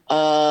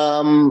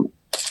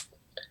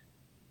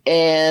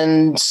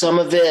 And some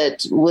of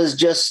it was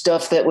just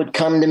stuff that would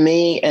come to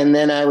me, and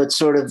then I would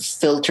sort of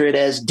filter it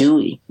as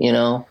Dewey,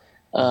 and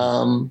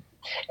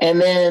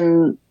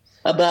then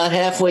about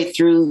halfway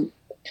through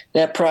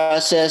that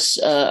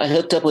process, I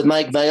hooked up with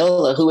Mike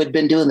Viola, who had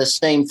been doing the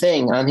same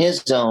thing on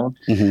his own.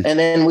 And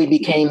then we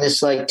became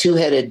this like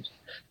 2-headed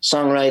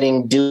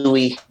songwriting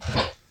Dewey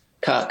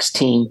Cox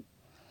team.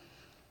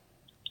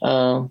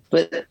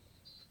 But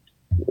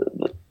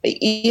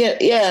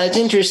yeah, it's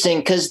interesting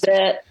because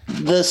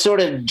the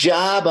sort of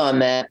job on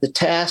that, the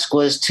task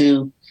was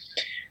to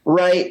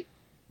write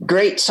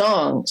great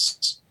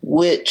songs,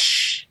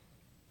 which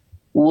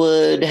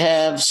would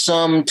have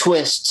some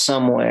twist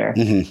somewhere,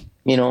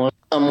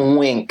 some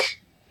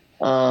wink.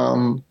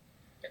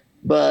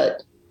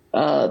 But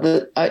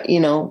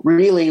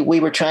really we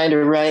were trying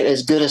to write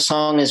as good a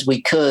song as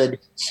we could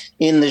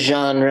in the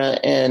genre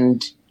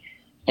and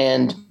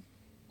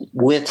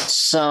with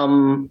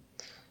some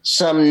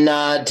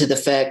nod to the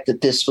fact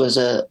that this was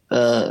a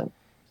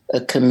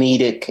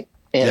comedic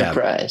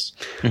enterprise.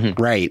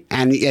 Right.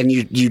 And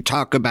you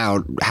talk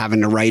about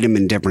having to write them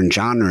in different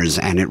genres,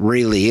 and it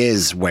really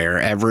is where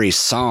every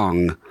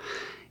song,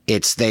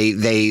 it's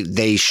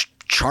they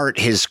chart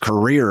his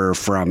career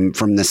from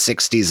the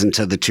 60s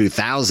into the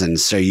 2000s.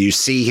 So you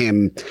see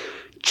him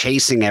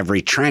chasing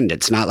every trend.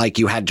 It's not like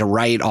you had to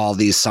write all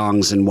these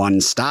songs in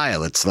one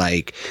style. It's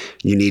like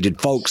you needed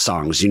folk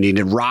songs, you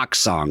needed rock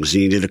songs,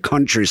 you needed a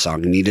country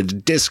song, you needed a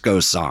disco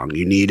song,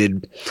 you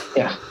needed...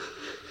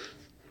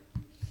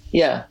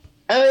 Yeah.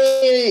 I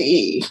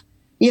mean,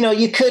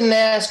 you couldn't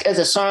ask as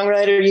a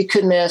songwriter, you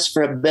couldn't ask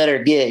for a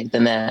better gig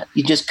than that.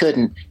 You just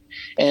couldn't.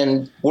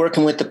 And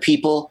working with the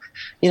people,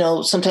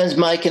 sometimes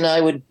Mike and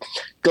I would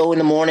go in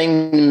the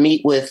morning and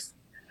meet with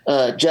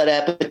Judd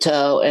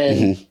Apatow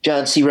and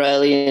John C.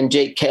 Reilly and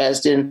Jake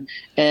Kasdan,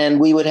 and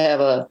we would have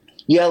a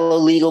yellow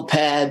legal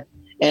pad,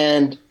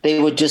 and they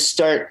would just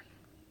start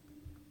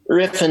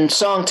riffing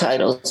song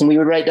titles, and we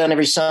would write down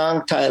every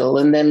song title,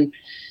 and then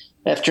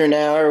after an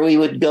hour we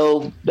would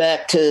go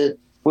back to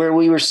where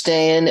we were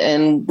staying,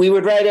 and we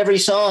would write every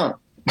song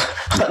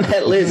on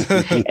that list,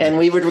 and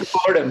we would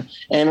record them,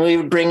 and we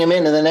would bring them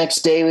in, and the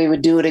next day we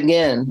would do it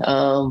again.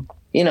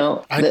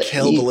 I'd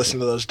kill to listen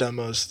to those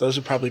demos. Those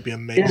would probably be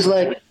amazing.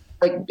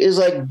 It's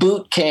like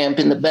boot camp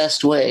in the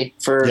best way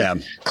for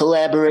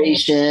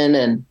collaboration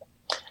and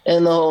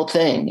the whole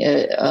thing.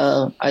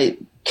 I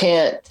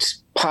can't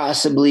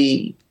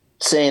possibly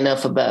say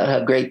enough about how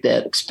great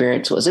that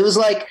experience was. It was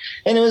like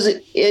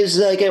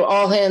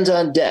all hands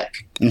on deck,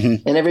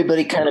 and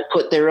everybody kind of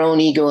put their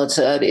own ego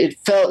inside. It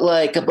felt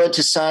like a bunch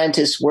of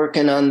scientists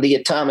working on the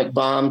atomic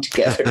bomb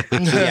together.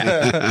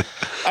 The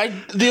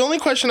only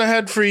question I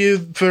had for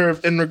you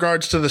in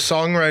regards to the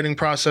songwriting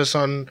process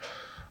on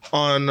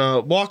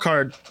Walk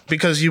Hard,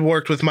 because you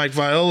worked with Mike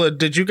Viola,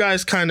 did you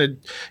guys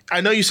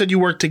I know you said you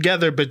worked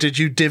together, but did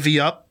you divvy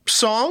up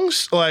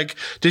songs? Like,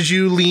 did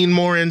you lean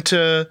more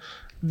into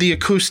the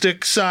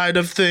acoustic side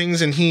of things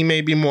and he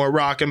may be more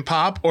rock and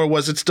pop, or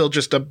was it still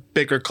just a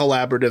bigger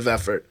collaborative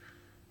effort?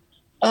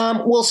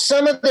 Well,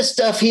 some of the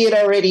stuff he had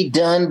already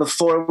done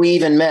before we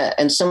even met,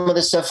 and some of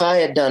the stuff I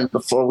had done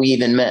before we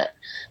even met.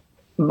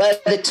 By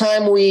the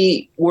time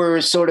we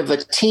were sort of a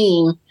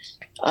team,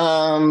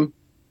 at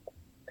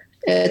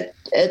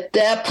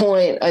that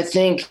point, I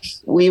think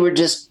we were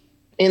just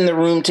in the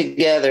room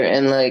together,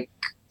 and like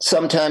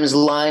sometimes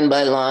line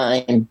by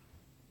line,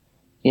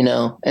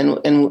 and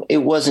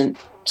it wasn't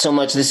so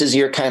much, this is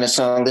your kind of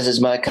song, this is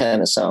my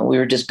kind of song. We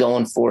were just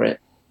going for it.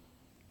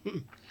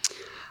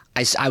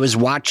 I was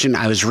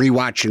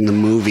rewatching the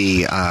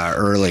movie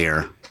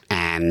earlier,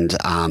 and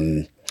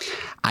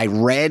I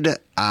read,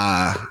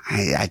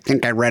 I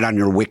think I read on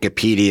your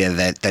Wikipedia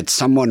that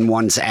someone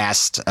once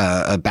asked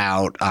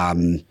about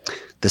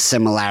the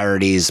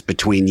similarities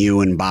between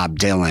you and Bob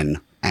Dylan.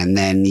 And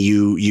then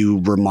you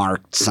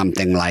remarked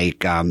something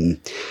like,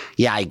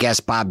 I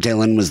guess Bob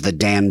Dylan was the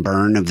Dan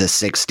Byrne of the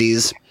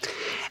 60s.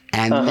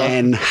 And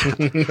then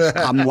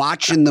I'm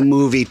watching the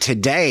movie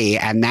today,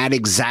 and that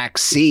exact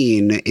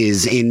scene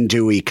is in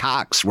Dewey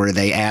Cox, where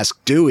they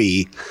ask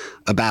Dewey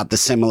about the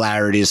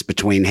similarities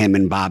between him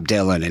and Bob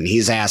Dylan. And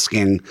he's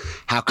asking,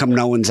 how come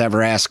no one's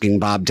ever asking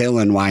Bob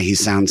Dylan why he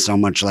sounds so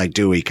much like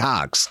Dewey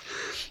Cox?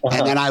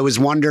 And then I was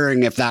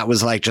wondering if that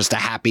was like just a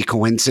happy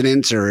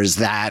coincidence, or is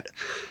that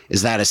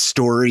a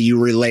story you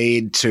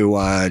relayed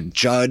to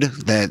Judd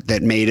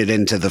that made it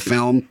into the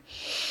film?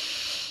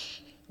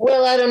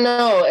 Well, I don't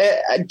know.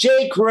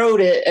 Jake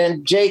wrote it,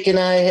 and Jake and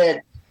I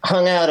had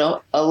hung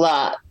out a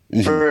lot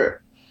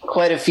for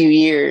quite a few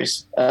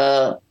years.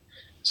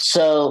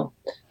 So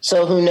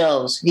who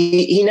knows?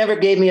 He never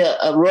gave me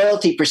a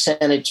royalty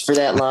percentage for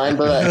that line,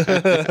 but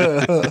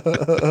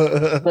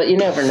but you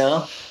never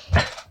know.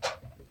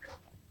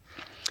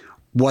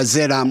 Was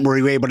it, were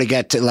you able to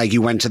get to, like,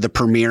 you went to the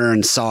premiere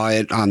and saw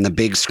it on the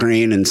big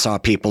screen and saw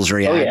people's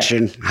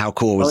reaction? Oh, yeah. How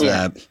cool was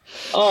that?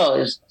 Oh,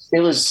 it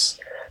was,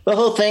 the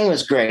whole thing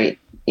was great.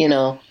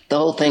 The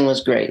whole thing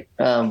was great.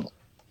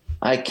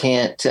 I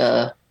can't,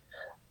 a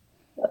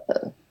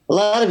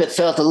lot of it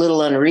felt a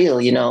little unreal,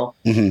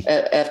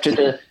 After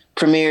the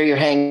premiere, you're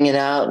hanging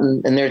out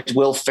and there's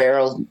Will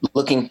Ferrell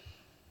looking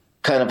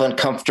kind of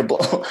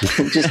uncomfortable,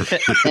 just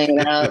hanging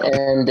out.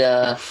 And,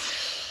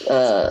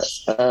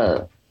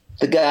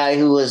 the guy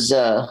who was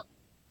the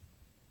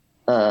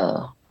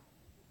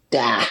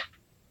guy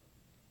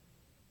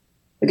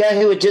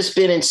who had just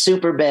been in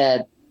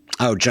Superbad.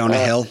 Oh, Jonah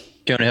Hill.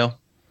 Jonah Hill.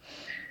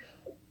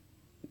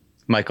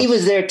 Michael. He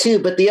was there too,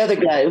 but the other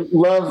guy,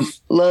 Love.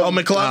 Oh,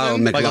 McLovin. Oh,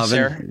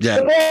 McLovin.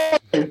 Yeah.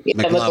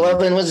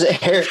 McLovin was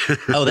there.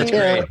 Oh, that's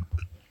great.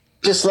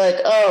 Just like,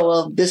 oh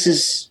well, this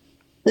is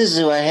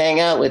who I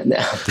hang out with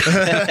now.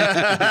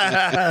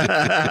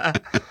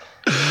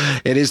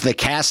 It is, the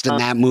cast in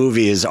that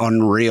movie is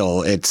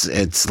unreal. It's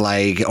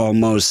like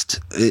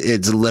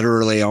it's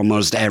literally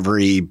almost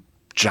every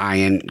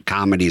giant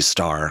comedy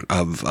star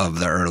of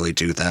the early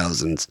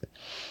 2000s.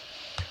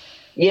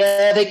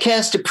 Yeah, they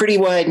cast a pretty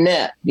wide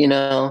net, It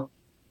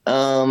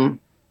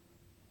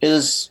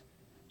was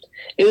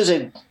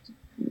a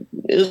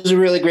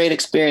really great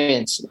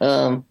experience.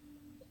 I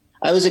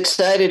was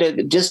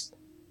excited just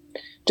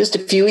a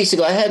few weeks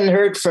ago. I hadn't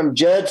heard from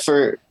Judd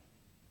for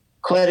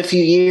quite a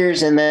few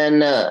years, and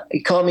then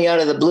he called me out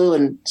of the blue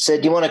and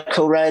said, "Do you want to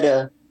co-write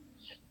a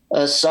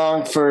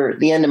song for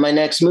the end of my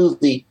next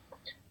movie?"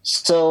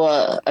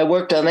 So I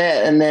worked on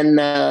that, and then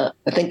I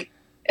think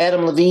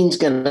Adam Levine's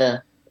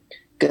gonna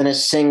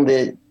sing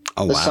the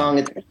song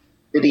at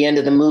the end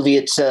of the movie.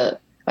 It's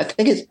I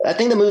think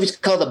the movie's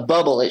called The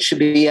Bubble. It should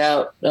be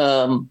out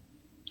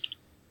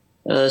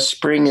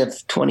spring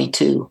of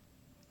 22.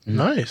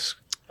 Nice.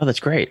 Oh, that's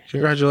great.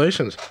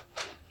 Congratulations.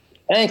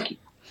 Thank you.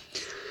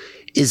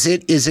 Is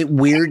it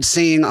weird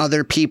seeing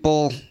other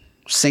people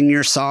sing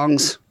your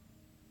songs?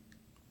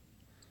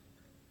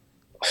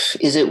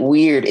 Is it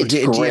weird? It's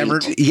great. Do you ever?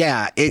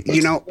 Yeah,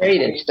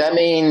 Greatest. I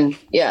mean,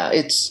 yeah,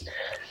 it's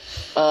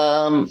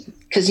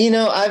because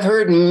I've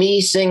heard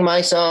me sing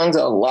my songs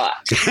a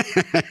lot,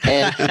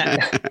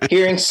 and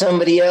hearing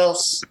somebody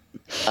else.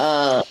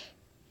 I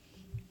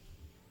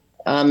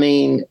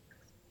mean,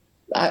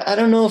 I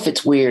don't know if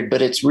it's weird,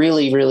 but it's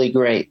really, really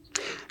great.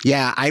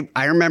 Yeah,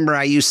 I remember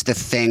I used to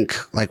think,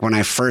 like, when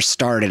I first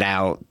started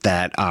out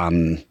that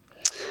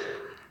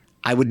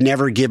I would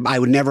never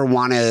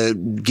want to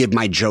give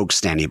my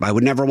jokes to anybody. I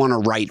would never want to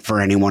write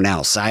for anyone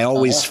else. I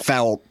always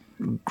felt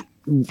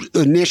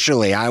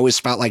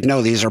like,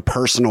 no, these are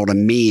personal to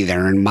me.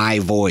 They're in my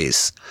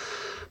voice.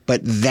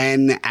 But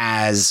then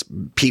as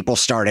people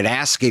started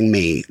asking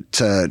me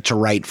to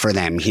write for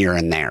them here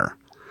and there,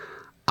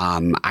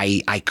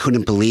 I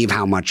couldn't believe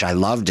how much I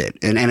loved it.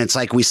 And it's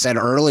like we said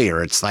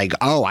earlier, it's like,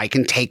 oh, I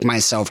can take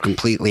myself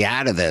completely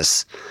out of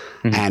this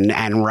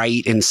and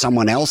write in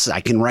someone else's. I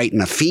can write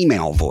in a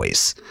female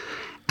voice.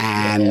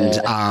 And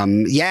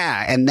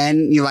and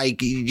then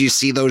you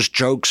see those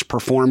jokes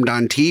performed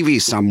on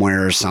TV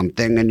somewhere or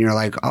something, and you're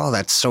like, oh,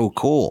 that's so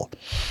cool.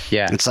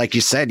 Yeah, it's like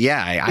you said.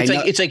 Yeah,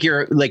 it's like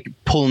you're like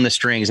pulling the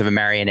strings of a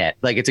marionette.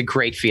 Like, it's a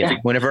great feeling.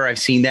 Whenever I've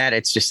seen that,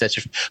 it's just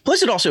such a.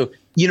 Plus, it also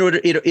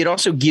it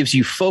also gives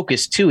you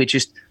focus too. It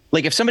just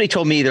like if somebody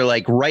told me they're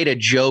like, write a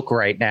joke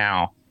right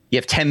now. You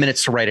have 10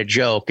 minutes to write a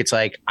joke. It's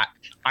like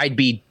I'd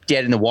be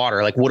dead in the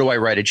water. Like, what do I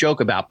write a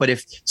joke about? But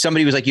if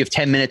somebody was like, you have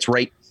 10 minutes,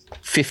 write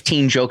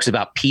 15 jokes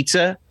about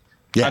pizza.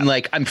 Yeah.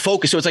 I'm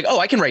focused. So it's like, oh,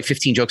 I can write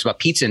 15 jokes about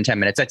pizza in 10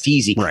 minutes. That's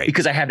easy. Right.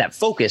 Because I have that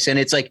focus. And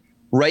it's like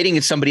writing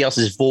in somebody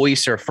else's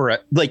voice or for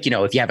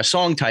if you have a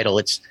song title,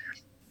 it's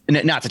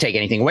not to take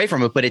anything away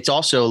from it, but it's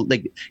also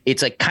like,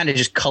 it's like kind of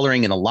just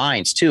coloring in the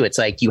lines too. It's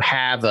like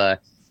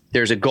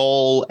there's a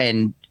goal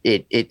and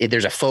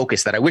there's a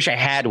focus that I wish I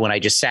had when I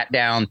just sat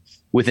down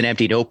with an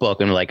empty notebook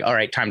and like, all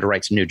right, time to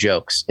write some new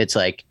jokes. It's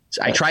like,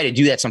 I try to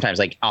do that sometimes.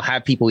 Like, I'll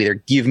have people either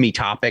give me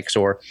topics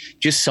or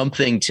just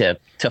something to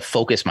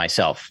focus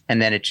myself. And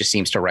then it just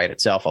seems to write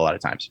itself a lot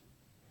of times.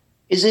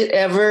 Is it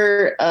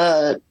ever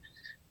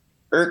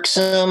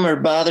irksome or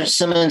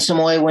bothersome in some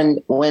way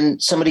when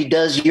somebody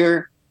does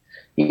your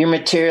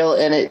material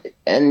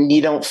and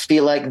you don't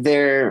feel like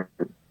they're,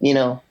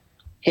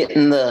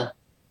 hitting the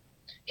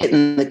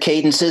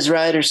cadences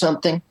right or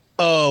something?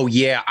 Oh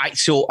yeah.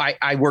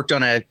 I worked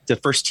on the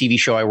first TV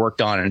show I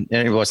worked on, and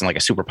it wasn't like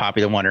a super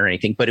popular one or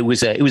anything, but it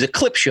was a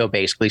clip show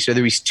basically. So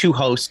there was two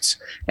hosts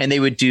and it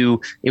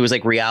was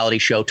like reality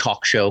show,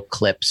 talk show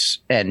clips.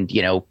 And,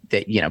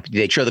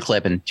 they'd show the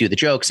clip and do the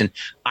jokes. And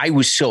I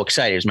was so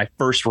excited. It was my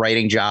first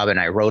writing job and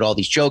I wrote all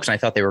these jokes and I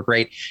thought they were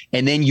great.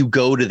 And then you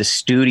go to the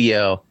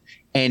studio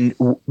and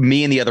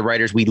me and the other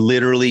writers, we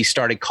literally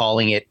started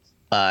calling it,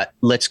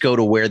 let's go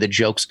to where the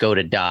jokes go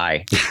to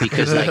die,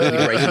 because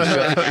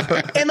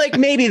and like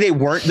maybe they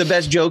weren't the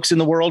best jokes in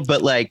the world,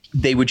 but like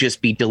they would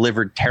just be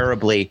delivered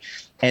terribly.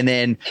 And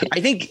then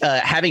I think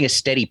having a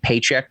steady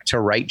paycheck to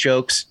write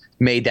jokes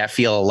made that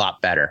feel a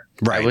lot better.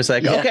 Right. I was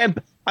like, okay,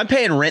 I'm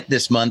paying rent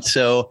this month,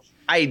 so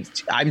I'm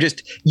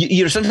just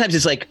sometimes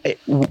it's like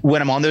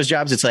when I'm on those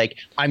jobs, it's like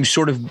I'm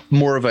sort of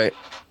more of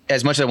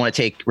as much as I want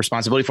to take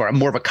responsibility for it, I'm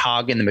more of a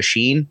cog in the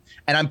machine,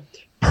 and I'm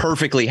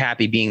perfectly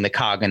happy being the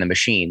cog in the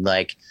machine.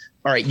 Like,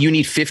 all right, you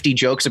need 50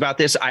 jokes about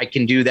this. I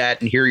can do that.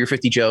 And here are your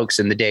 50 jokes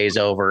and the day is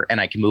over and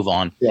I can move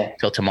on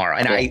till tomorrow.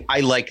 And I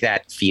like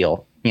that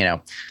feel,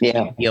 the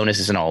onus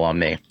isn't all on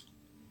me.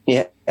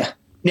 Yeah.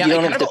 Now, you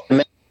don't have to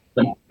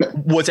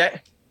what's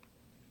that?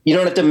 You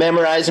don't have to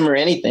memorize them or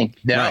anything.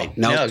 No,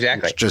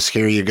 exactly. Just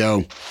here you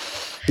go.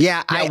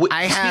 Yeah. Now,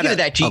 I had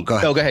that.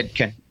 Go ahead,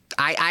 Ken.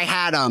 I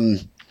had,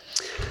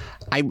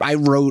 I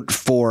wrote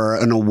for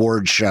an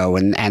award show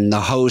and the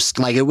host,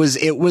 like it was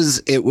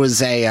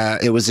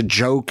a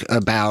joke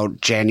about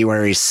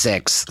January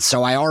 6th.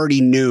 So I already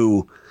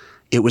knew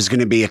it was going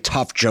to be a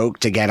tough joke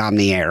to get on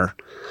the air,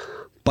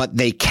 but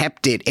they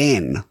kept it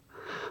in.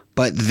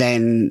 But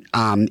then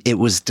it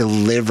was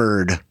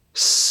delivered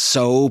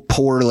so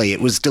poorly.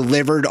 It was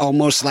delivered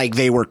almost like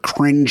they were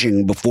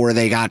cringing before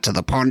they got to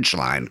the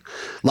punchline.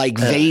 Like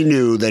they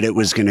knew that it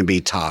was going to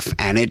be tough,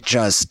 and it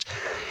just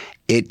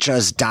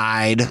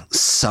died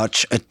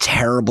such a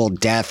terrible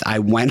death. I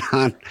went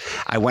on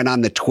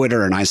the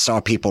Twitter and I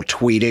saw people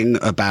tweeting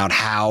about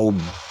how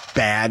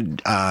bad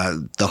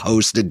the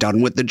host had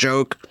done with the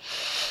joke.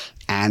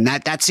 And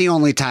that's the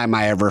only time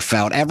I ever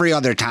felt. Every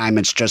other time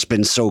it's just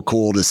been so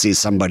cool to see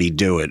somebody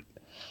do it.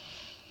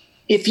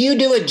 If you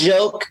do a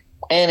joke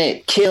and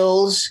it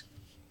kills,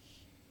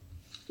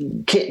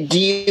 do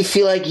you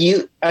feel like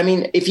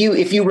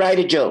if you write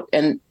a joke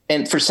and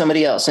for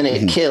somebody else and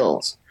it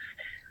kills,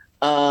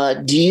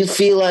 do you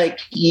feel like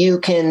you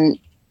can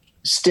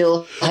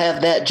still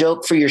have that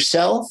joke for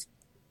yourself?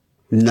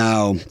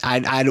 No,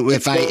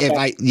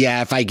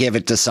 if I give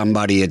it to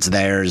somebody, it's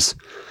theirs.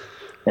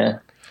 Yeah.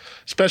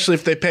 Especially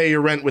if they pay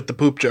your rent with the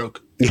poop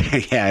joke.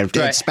 Yeah, Right.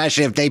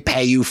 especially if they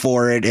pay you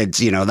for it. It's,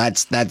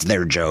 that's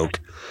their joke.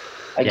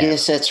 I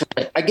guess that's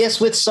right. I guess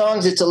with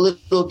songs, it's a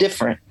little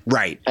different.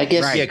 Right. I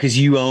guess Right. Yeah, because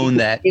you own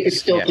that. you can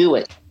still do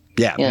it.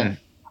 Yeah. Yeah.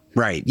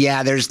 Right.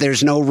 Yeah.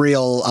 There's no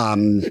real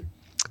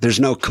there's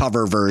no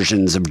cover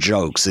versions of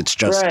jokes. It's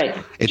just Right.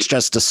 it's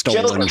just a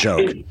stolen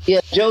joke.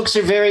 Yeah, jokes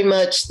are very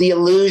much the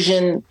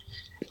illusion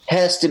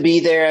has to be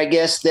there. I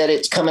guess that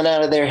it's coming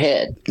out of their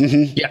head.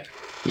 Yeah.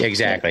 Yeah,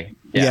 exactly.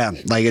 Yeah.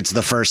 Like it's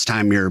the first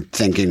time you're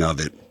thinking of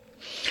it.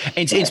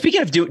 And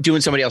speaking of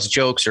doing somebody else's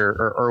jokes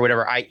or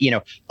whatever,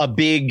 a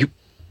big,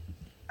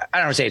 I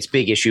don't want to say it's a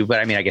big issue, but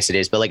I mean, I guess it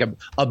is, but like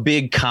a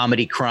big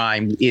comedy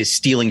crime is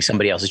stealing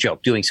somebody else's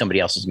joke, doing somebody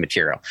else's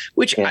material,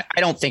 which I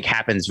don't think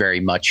happens very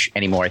much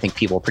anymore. I think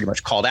people are pretty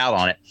much called out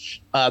on it.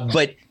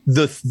 But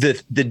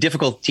the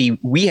difficulty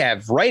we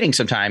have writing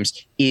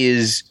sometimes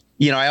is,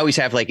 I always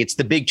have it's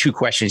the big two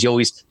questions.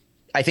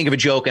 I think of a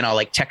joke and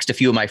I'll text a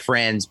few of my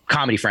friends,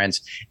 comedy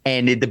friends.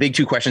 And the big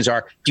two questions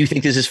are, do you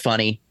think this is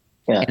funny?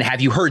 Yeah. And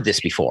have you heard this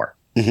before?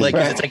 It's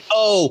like,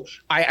 oh,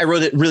 I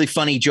wrote a really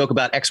funny joke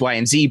about X, Y,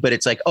 and Z, but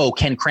it's like, oh,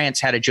 Ken Krantz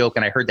had a joke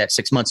and I heard that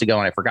 6 months ago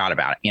and I forgot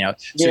about it,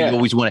 So you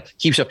always want to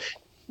keep stuff.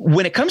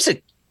 When it comes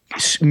to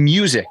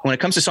music, when it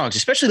comes to songs,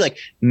 especially like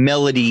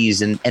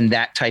melodies and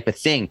that type of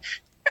thing,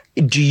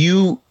 do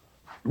you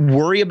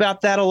worry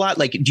about that a lot?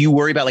 Like, do you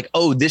worry about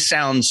oh, this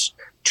sounds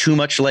too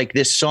much like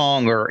this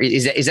song? Or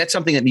is that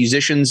something that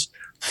musicians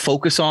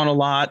focus on a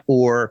lot?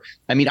 Or,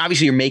 I mean,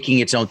 obviously you're making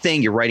its own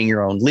thing. You're writing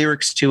your own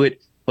lyrics to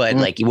it. But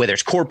whether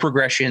it's chord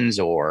progressions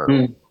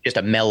or just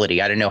a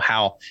melody, I don't know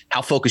how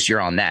focused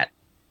you're on that.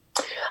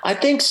 I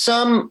think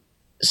some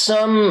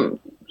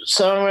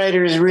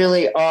songwriters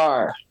really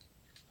are.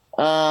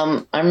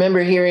 I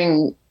remember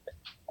hearing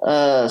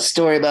a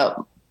story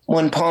about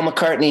when Paul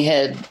McCartney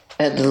had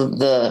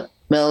the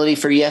melody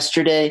for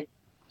Yesterday,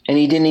 and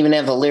he didn't even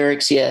have the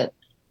lyrics yet.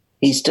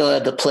 He still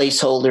had the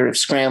placeholder of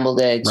scrambled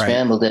eggs, Right.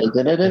 scrambled eggs.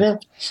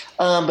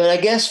 But I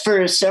guess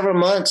for several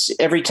months,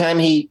 every time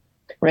he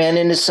ran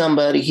into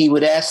somebody, he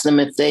would ask them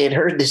if they had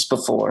heard this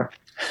before,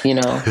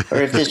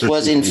 or if this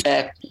was in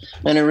fact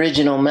an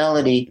original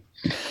melody.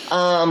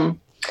 I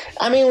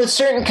mean, with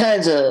certain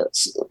kinds of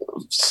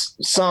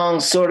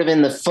songs sort of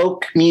in the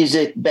folk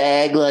music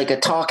bag, like a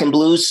talking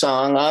blues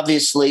song,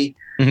 obviously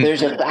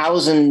there's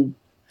 1,000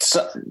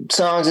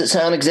 songs that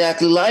sound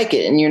exactly like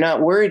it, and you're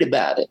not worried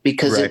about it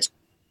because it's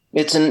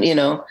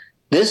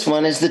this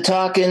one is the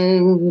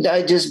talking,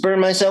 I just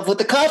burned myself with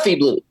the coffee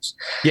blues.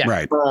 Yeah.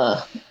 Right.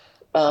 But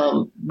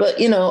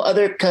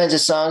other kinds of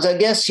songs, I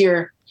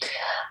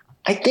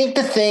think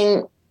the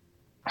thing,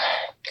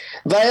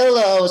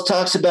 Viola always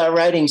talks about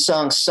writing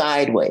songs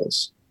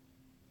sideways,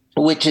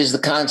 which is the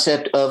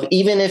concept of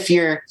even if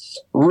you're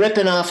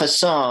ripping off a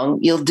song,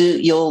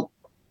 you'll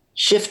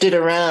shift it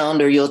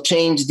around or you'll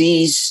change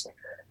these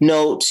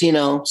notes,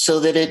 so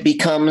that it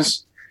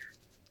becomes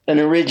an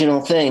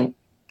original thing.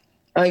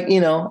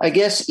 I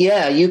guess,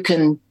 yeah, you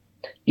can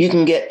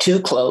get too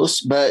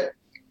close, but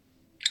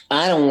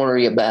I don't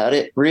worry about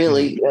it,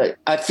 really.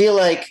 I feel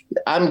like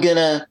I'm going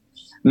to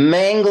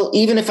mangle,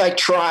 even if I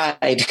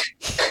tried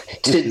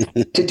to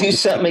do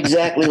something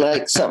exactly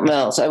like something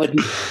else, I would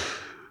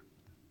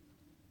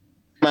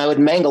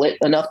mangle it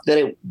enough that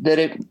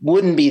it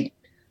wouldn't be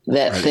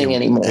that thing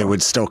anymore. It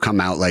would still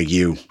come out like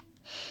you.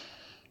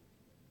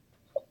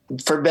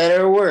 For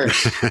better or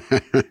worse.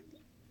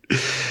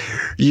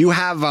 You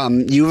have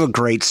a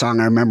great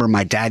song. I remember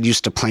my dad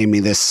used to play me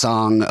this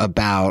song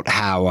about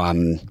how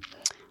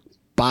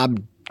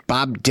Bob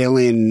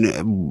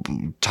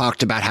Dylan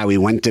talked about how he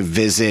went to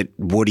visit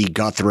Woody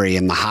Guthrie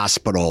in the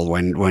hospital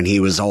when he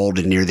was old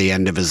and near the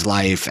end of his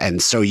life.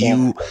 And so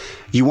you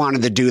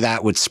wanted to do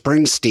that with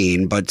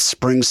Springsteen, but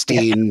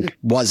Springsteen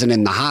wasn't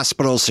in the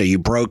hospital. So you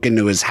broke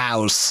into his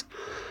house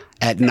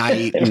at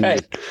night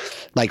and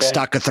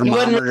stuck a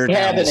thermometer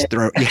down his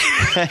throat.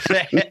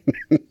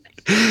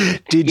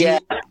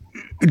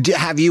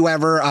 Have you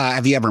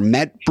ever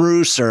met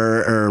Bruce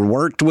or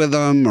worked with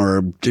him,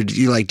 or do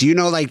you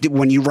know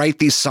when you write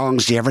these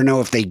songs, do you ever know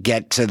if they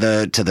get to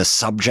the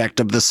subject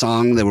of the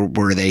song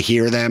where they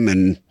hear them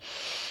and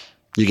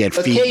you get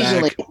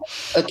feedback?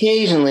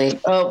 Occasionally.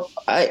 Oh,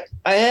 I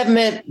have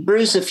met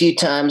Bruce a few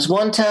times.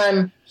 One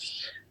time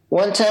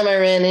I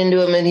ran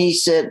into him and he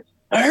said,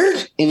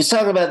 he was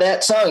talking about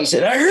that song. He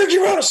said, I heard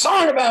you wrote a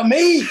song about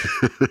me.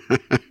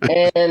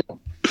 And,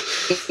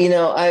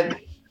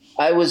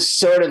 I was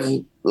sort of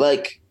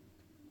like,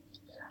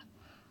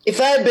 if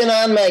I had been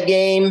on my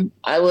game,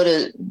 I would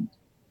have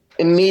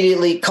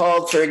immediately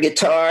called for a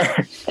guitar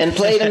and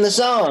played him the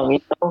song,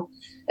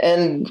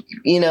 And,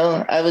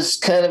 I was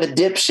kind of a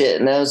dipshit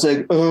and I was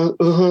like,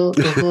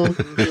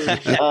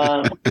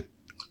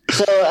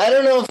 So I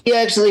don't know if he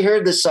actually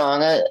heard the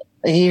song.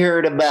 He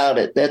heard about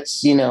it.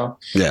 That's,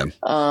 Yeah.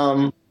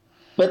 But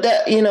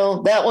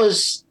that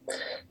was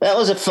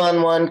a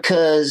fun one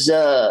because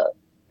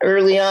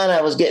early on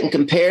I was getting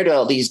compared to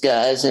all these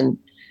guys, and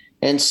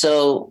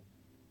so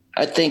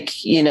I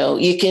think you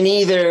can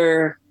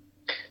either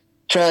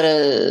try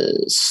to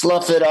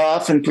slough it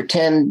off and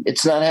pretend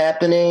it's not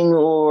happening,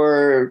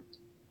 or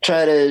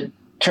try to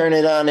turn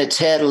it on its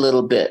head a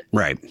little bit,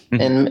 Right.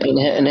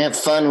 and have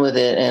fun with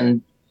it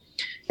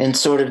and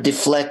sort of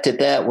deflect it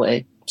that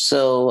way.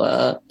 So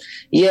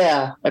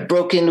I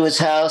broke into his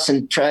house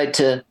and tried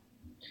to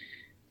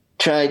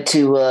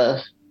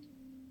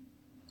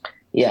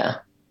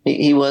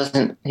he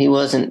wasn't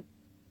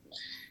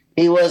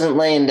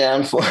laying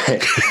down for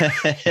it.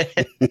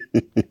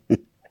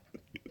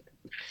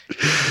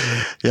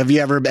 Have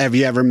you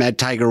ever met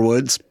Tiger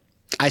Woods?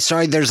 I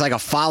saw there's like a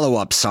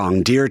follow-up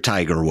song, Dear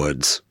Tiger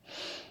Woods.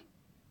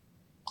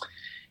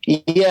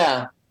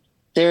 Yeah,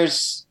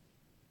 there's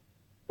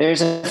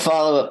a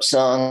follow-up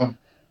song.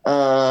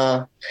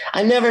 I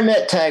never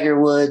met Tiger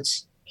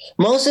Woods.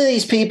 Most of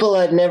these people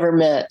I've never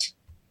met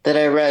that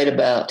I write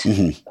about.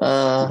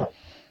 Mm-hmm.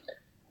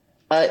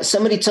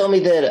 Somebody told me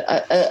that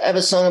I have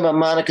a song about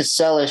Monica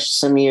Seles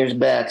some years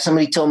back.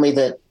 Somebody told me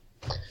that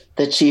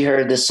she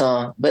heard the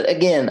song, but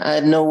again, I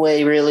have no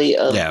way really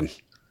of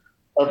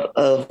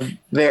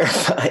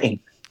verifying.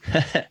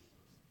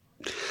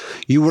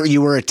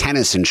 You were a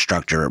tennis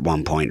instructor at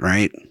one point,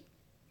 right?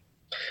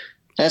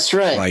 That's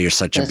right. Why you're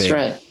such a big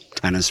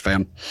tennis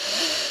fan.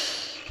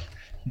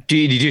 Do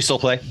you still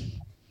play?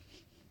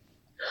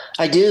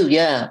 I do.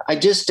 Yeah. I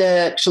just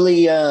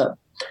actually, I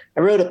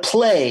wrote a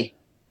play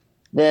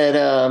that,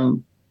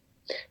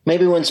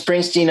 maybe when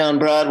Springsteen on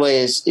Broadway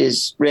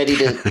is ready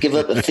to give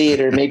up the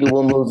theater, maybe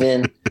we'll move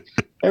in.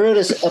 I wrote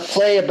a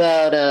play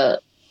about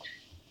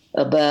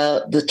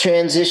the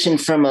transition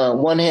from a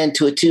one-hand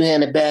to a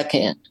two-handed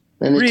backhand.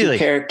 And the two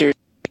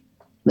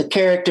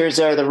characters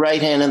are the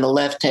right hand and the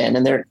left hand,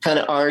 and they're kind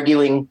of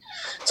arguing.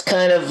 It's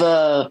kind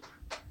of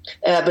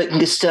Abbott and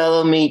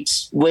Costello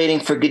meets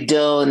Waiting for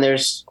Godot, and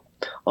there's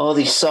all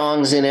these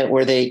songs in it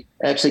where they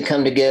actually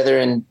come together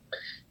and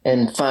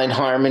find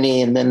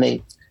harmony, and then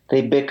they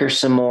bicker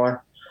some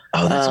more.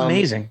 Oh, that's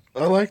amazing.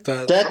 I like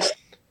that.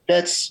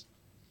 That's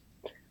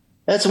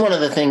one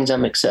of the things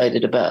I'm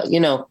excited about.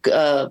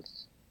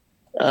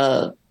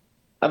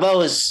 I've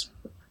always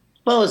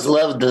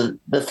loved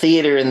the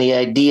theater and the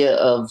idea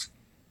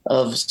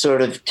of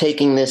sort of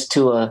taking this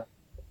to a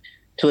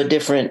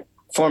different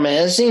format.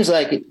 It seems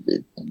like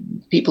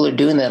people are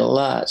doing that a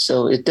lot,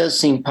 so it does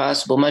seem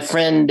possible. My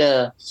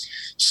friend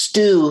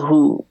Stu,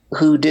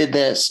 who did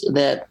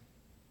that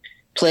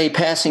play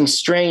Passing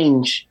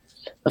Strange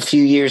a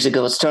few years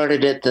ago, it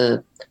started at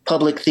the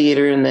Public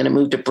Theater and then it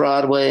moved to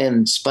Broadway,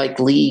 and Spike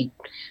Lee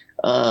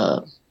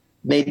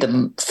made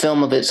the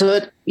film of it.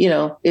 So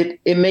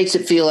it makes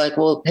it feel like,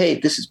 well, hey,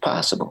 this is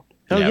possible.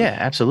 Oh yeah,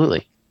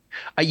 absolutely.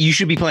 You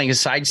should be playing a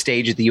side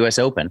stage at the U.S.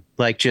 Open.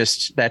 Like,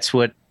 that's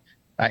what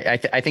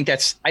I think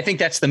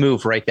that's the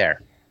move right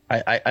there.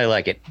 I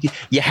like it.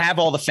 You have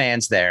all the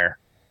fans there.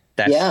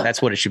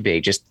 That's what it should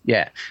be. Just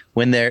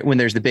when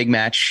there's the big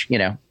match,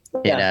 in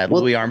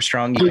Louis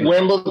Armstrong. Do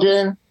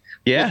Wimbledon.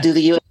 Yeah. We'll do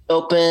the U.S.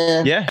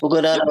 Open. Yeah. We'll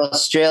go down to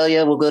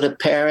Australia. We'll go to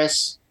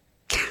Paris.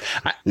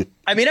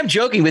 I mean, I'm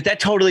joking, but that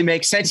totally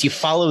makes sense. You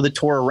follow the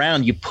tour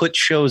around. You put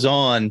shows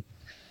on.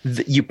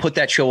 You put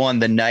that show on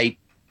the night.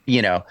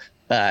 They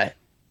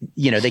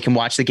can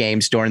watch the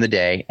games during the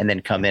day and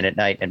then come in at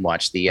night and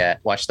watch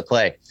the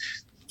play.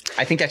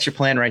 I think that's your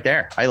plan right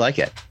there. I like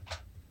it.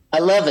 I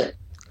love it.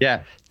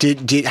 Yeah.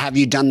 Have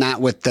you done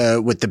that with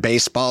the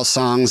baseball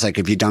songs? Like,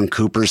 have you done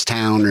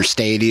Cooperstown or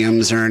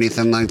stadiums or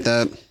anything like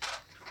that?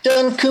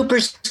 Done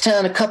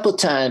Cooperstown a couple of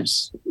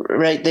times,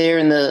 right there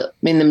in the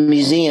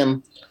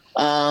museum,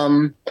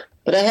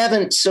 but I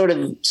haven't sort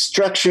of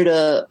structured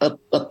a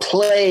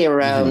play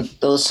around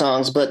those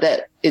songs. But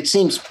that it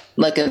seems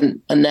like a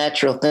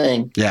natural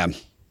thing. Yeah.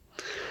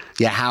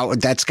 How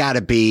that's got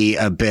to be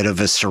a bit of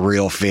a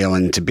surreal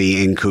feeling to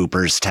be in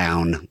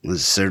Cooperstown.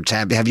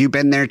 Have you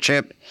been there,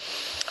 Chip?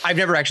 I've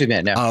never actually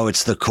been. No. Oh,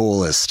 it's the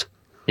coolest.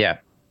 Yeah.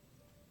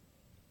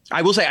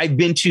 I will say I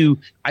went to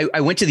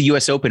the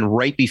U.S. Open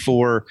right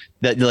before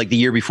the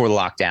year before the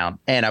lockdown.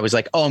 And I was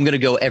like, I'm going to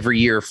go every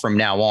year from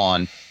now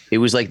on. It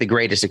was like the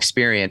greatest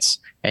experience.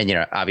 And,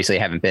 obviously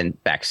I haven't been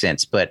back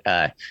since, but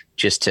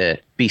just to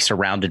be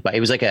surrounded by,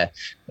 it's like a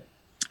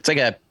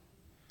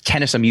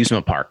tennis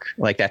amusement park.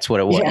 Like, that's what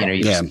it was.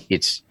 Yeah.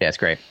 It's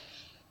great.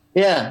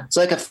 Yeah. It's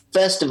like a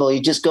festival.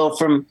 You just go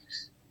from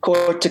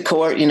court to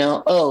court,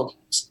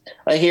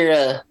 I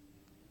hear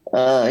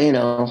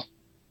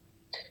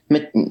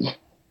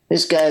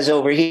this guy's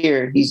over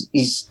here.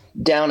 He's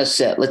down a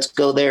set. Let's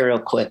go there real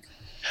quick.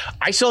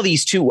 I saw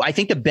these two. I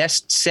think the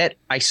best set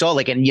I saw,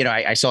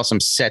 I saw some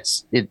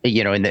sets, in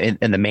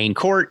the main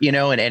court, and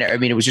I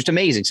mean, it was just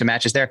amazing. Some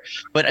matches there,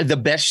 but the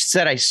best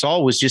set I saw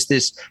was just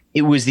this.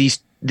 It was this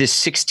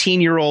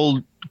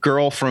 16-year-old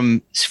girl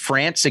from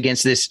France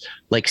against this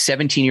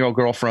 17-year-old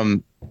girl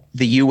from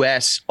the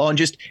U.S. and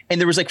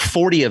there was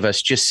 40 of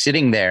us just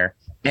sitting there,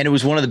 and it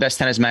was one of the best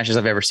tennis matches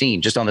I've ever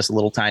seen, just on this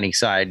little tiny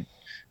side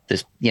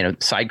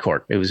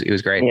court. It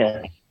was great.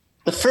 Yeah.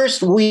 The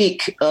first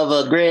week of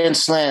a Grand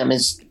Slam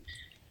is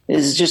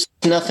just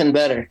nothing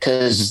better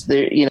because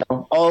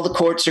all the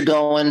courts are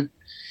going,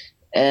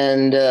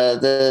 and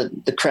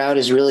the crowd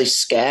is really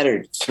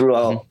scattered through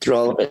all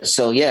of it.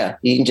 So yeah,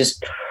 you can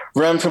just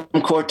run from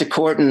court to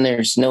court, and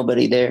there's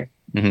nobody there.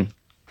 Mm-hmm.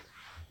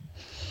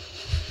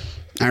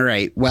 All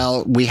right.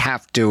 Well, we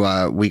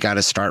got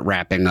to start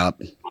wrapping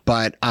up.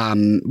 But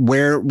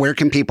where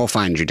can people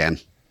find you, Dan?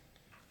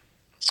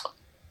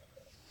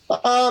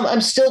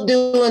 I'm still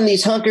doing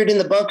these Hunkered in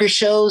the Bunker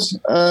shows.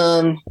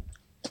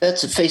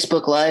 That's a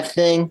Facebook Live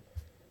thing.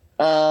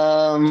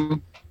 I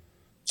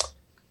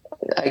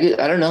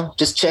don't know.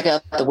 Just check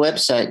out the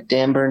website,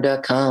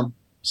 danbyrne.com.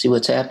 See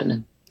what's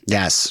happening.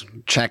 Yes.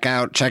 Check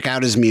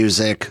out his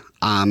music.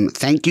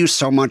 Thank you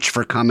so much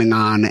for coming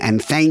on.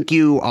 And thank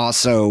you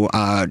also,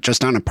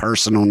 just on a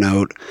personal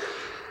note,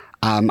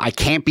 I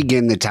can't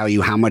begin to tell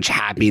you how much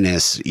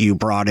happiness you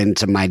brought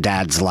into my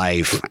dad's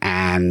life.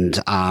 And,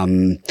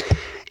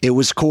 it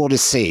was cool to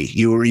see.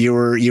 You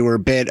were a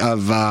bit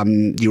of a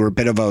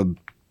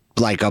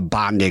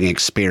bonding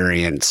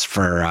experience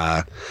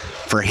for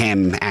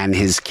him and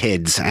his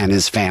kids and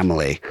his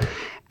family.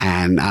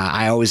 And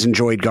I always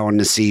enjoyed going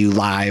to see you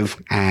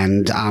live.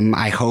 And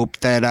I hope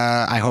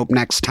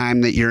next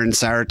time that you're in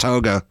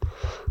Saratoga,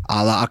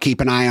 I'll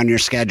keep an eye on your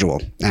schedule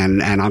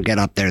and I'll get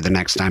up there the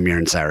next time you're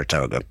in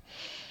Saratoga.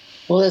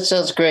 Well, that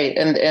sounds great,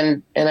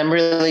 and I'm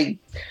really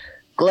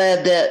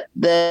glad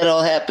that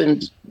all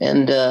happened,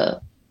 and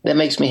that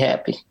makes me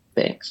happy.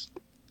 Thanks.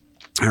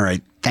 All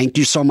right. Thank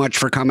you so much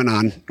for coming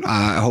on.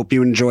 I hope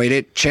you enjoyed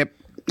it. Chip,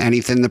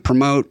 anything to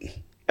promote?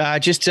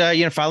 Just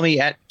follow me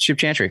at Chip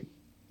Chantry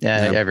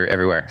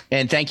everywhere.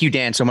 And thank you,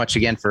 Dan, so much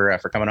again for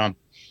coming on.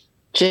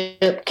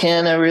 Chip,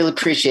 Ken, I really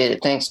appreciate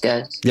it. Thanks,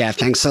 guys. Yeah,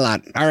 thanks a lot.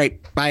 All right.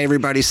 Bye,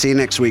 everybody. See you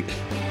next week.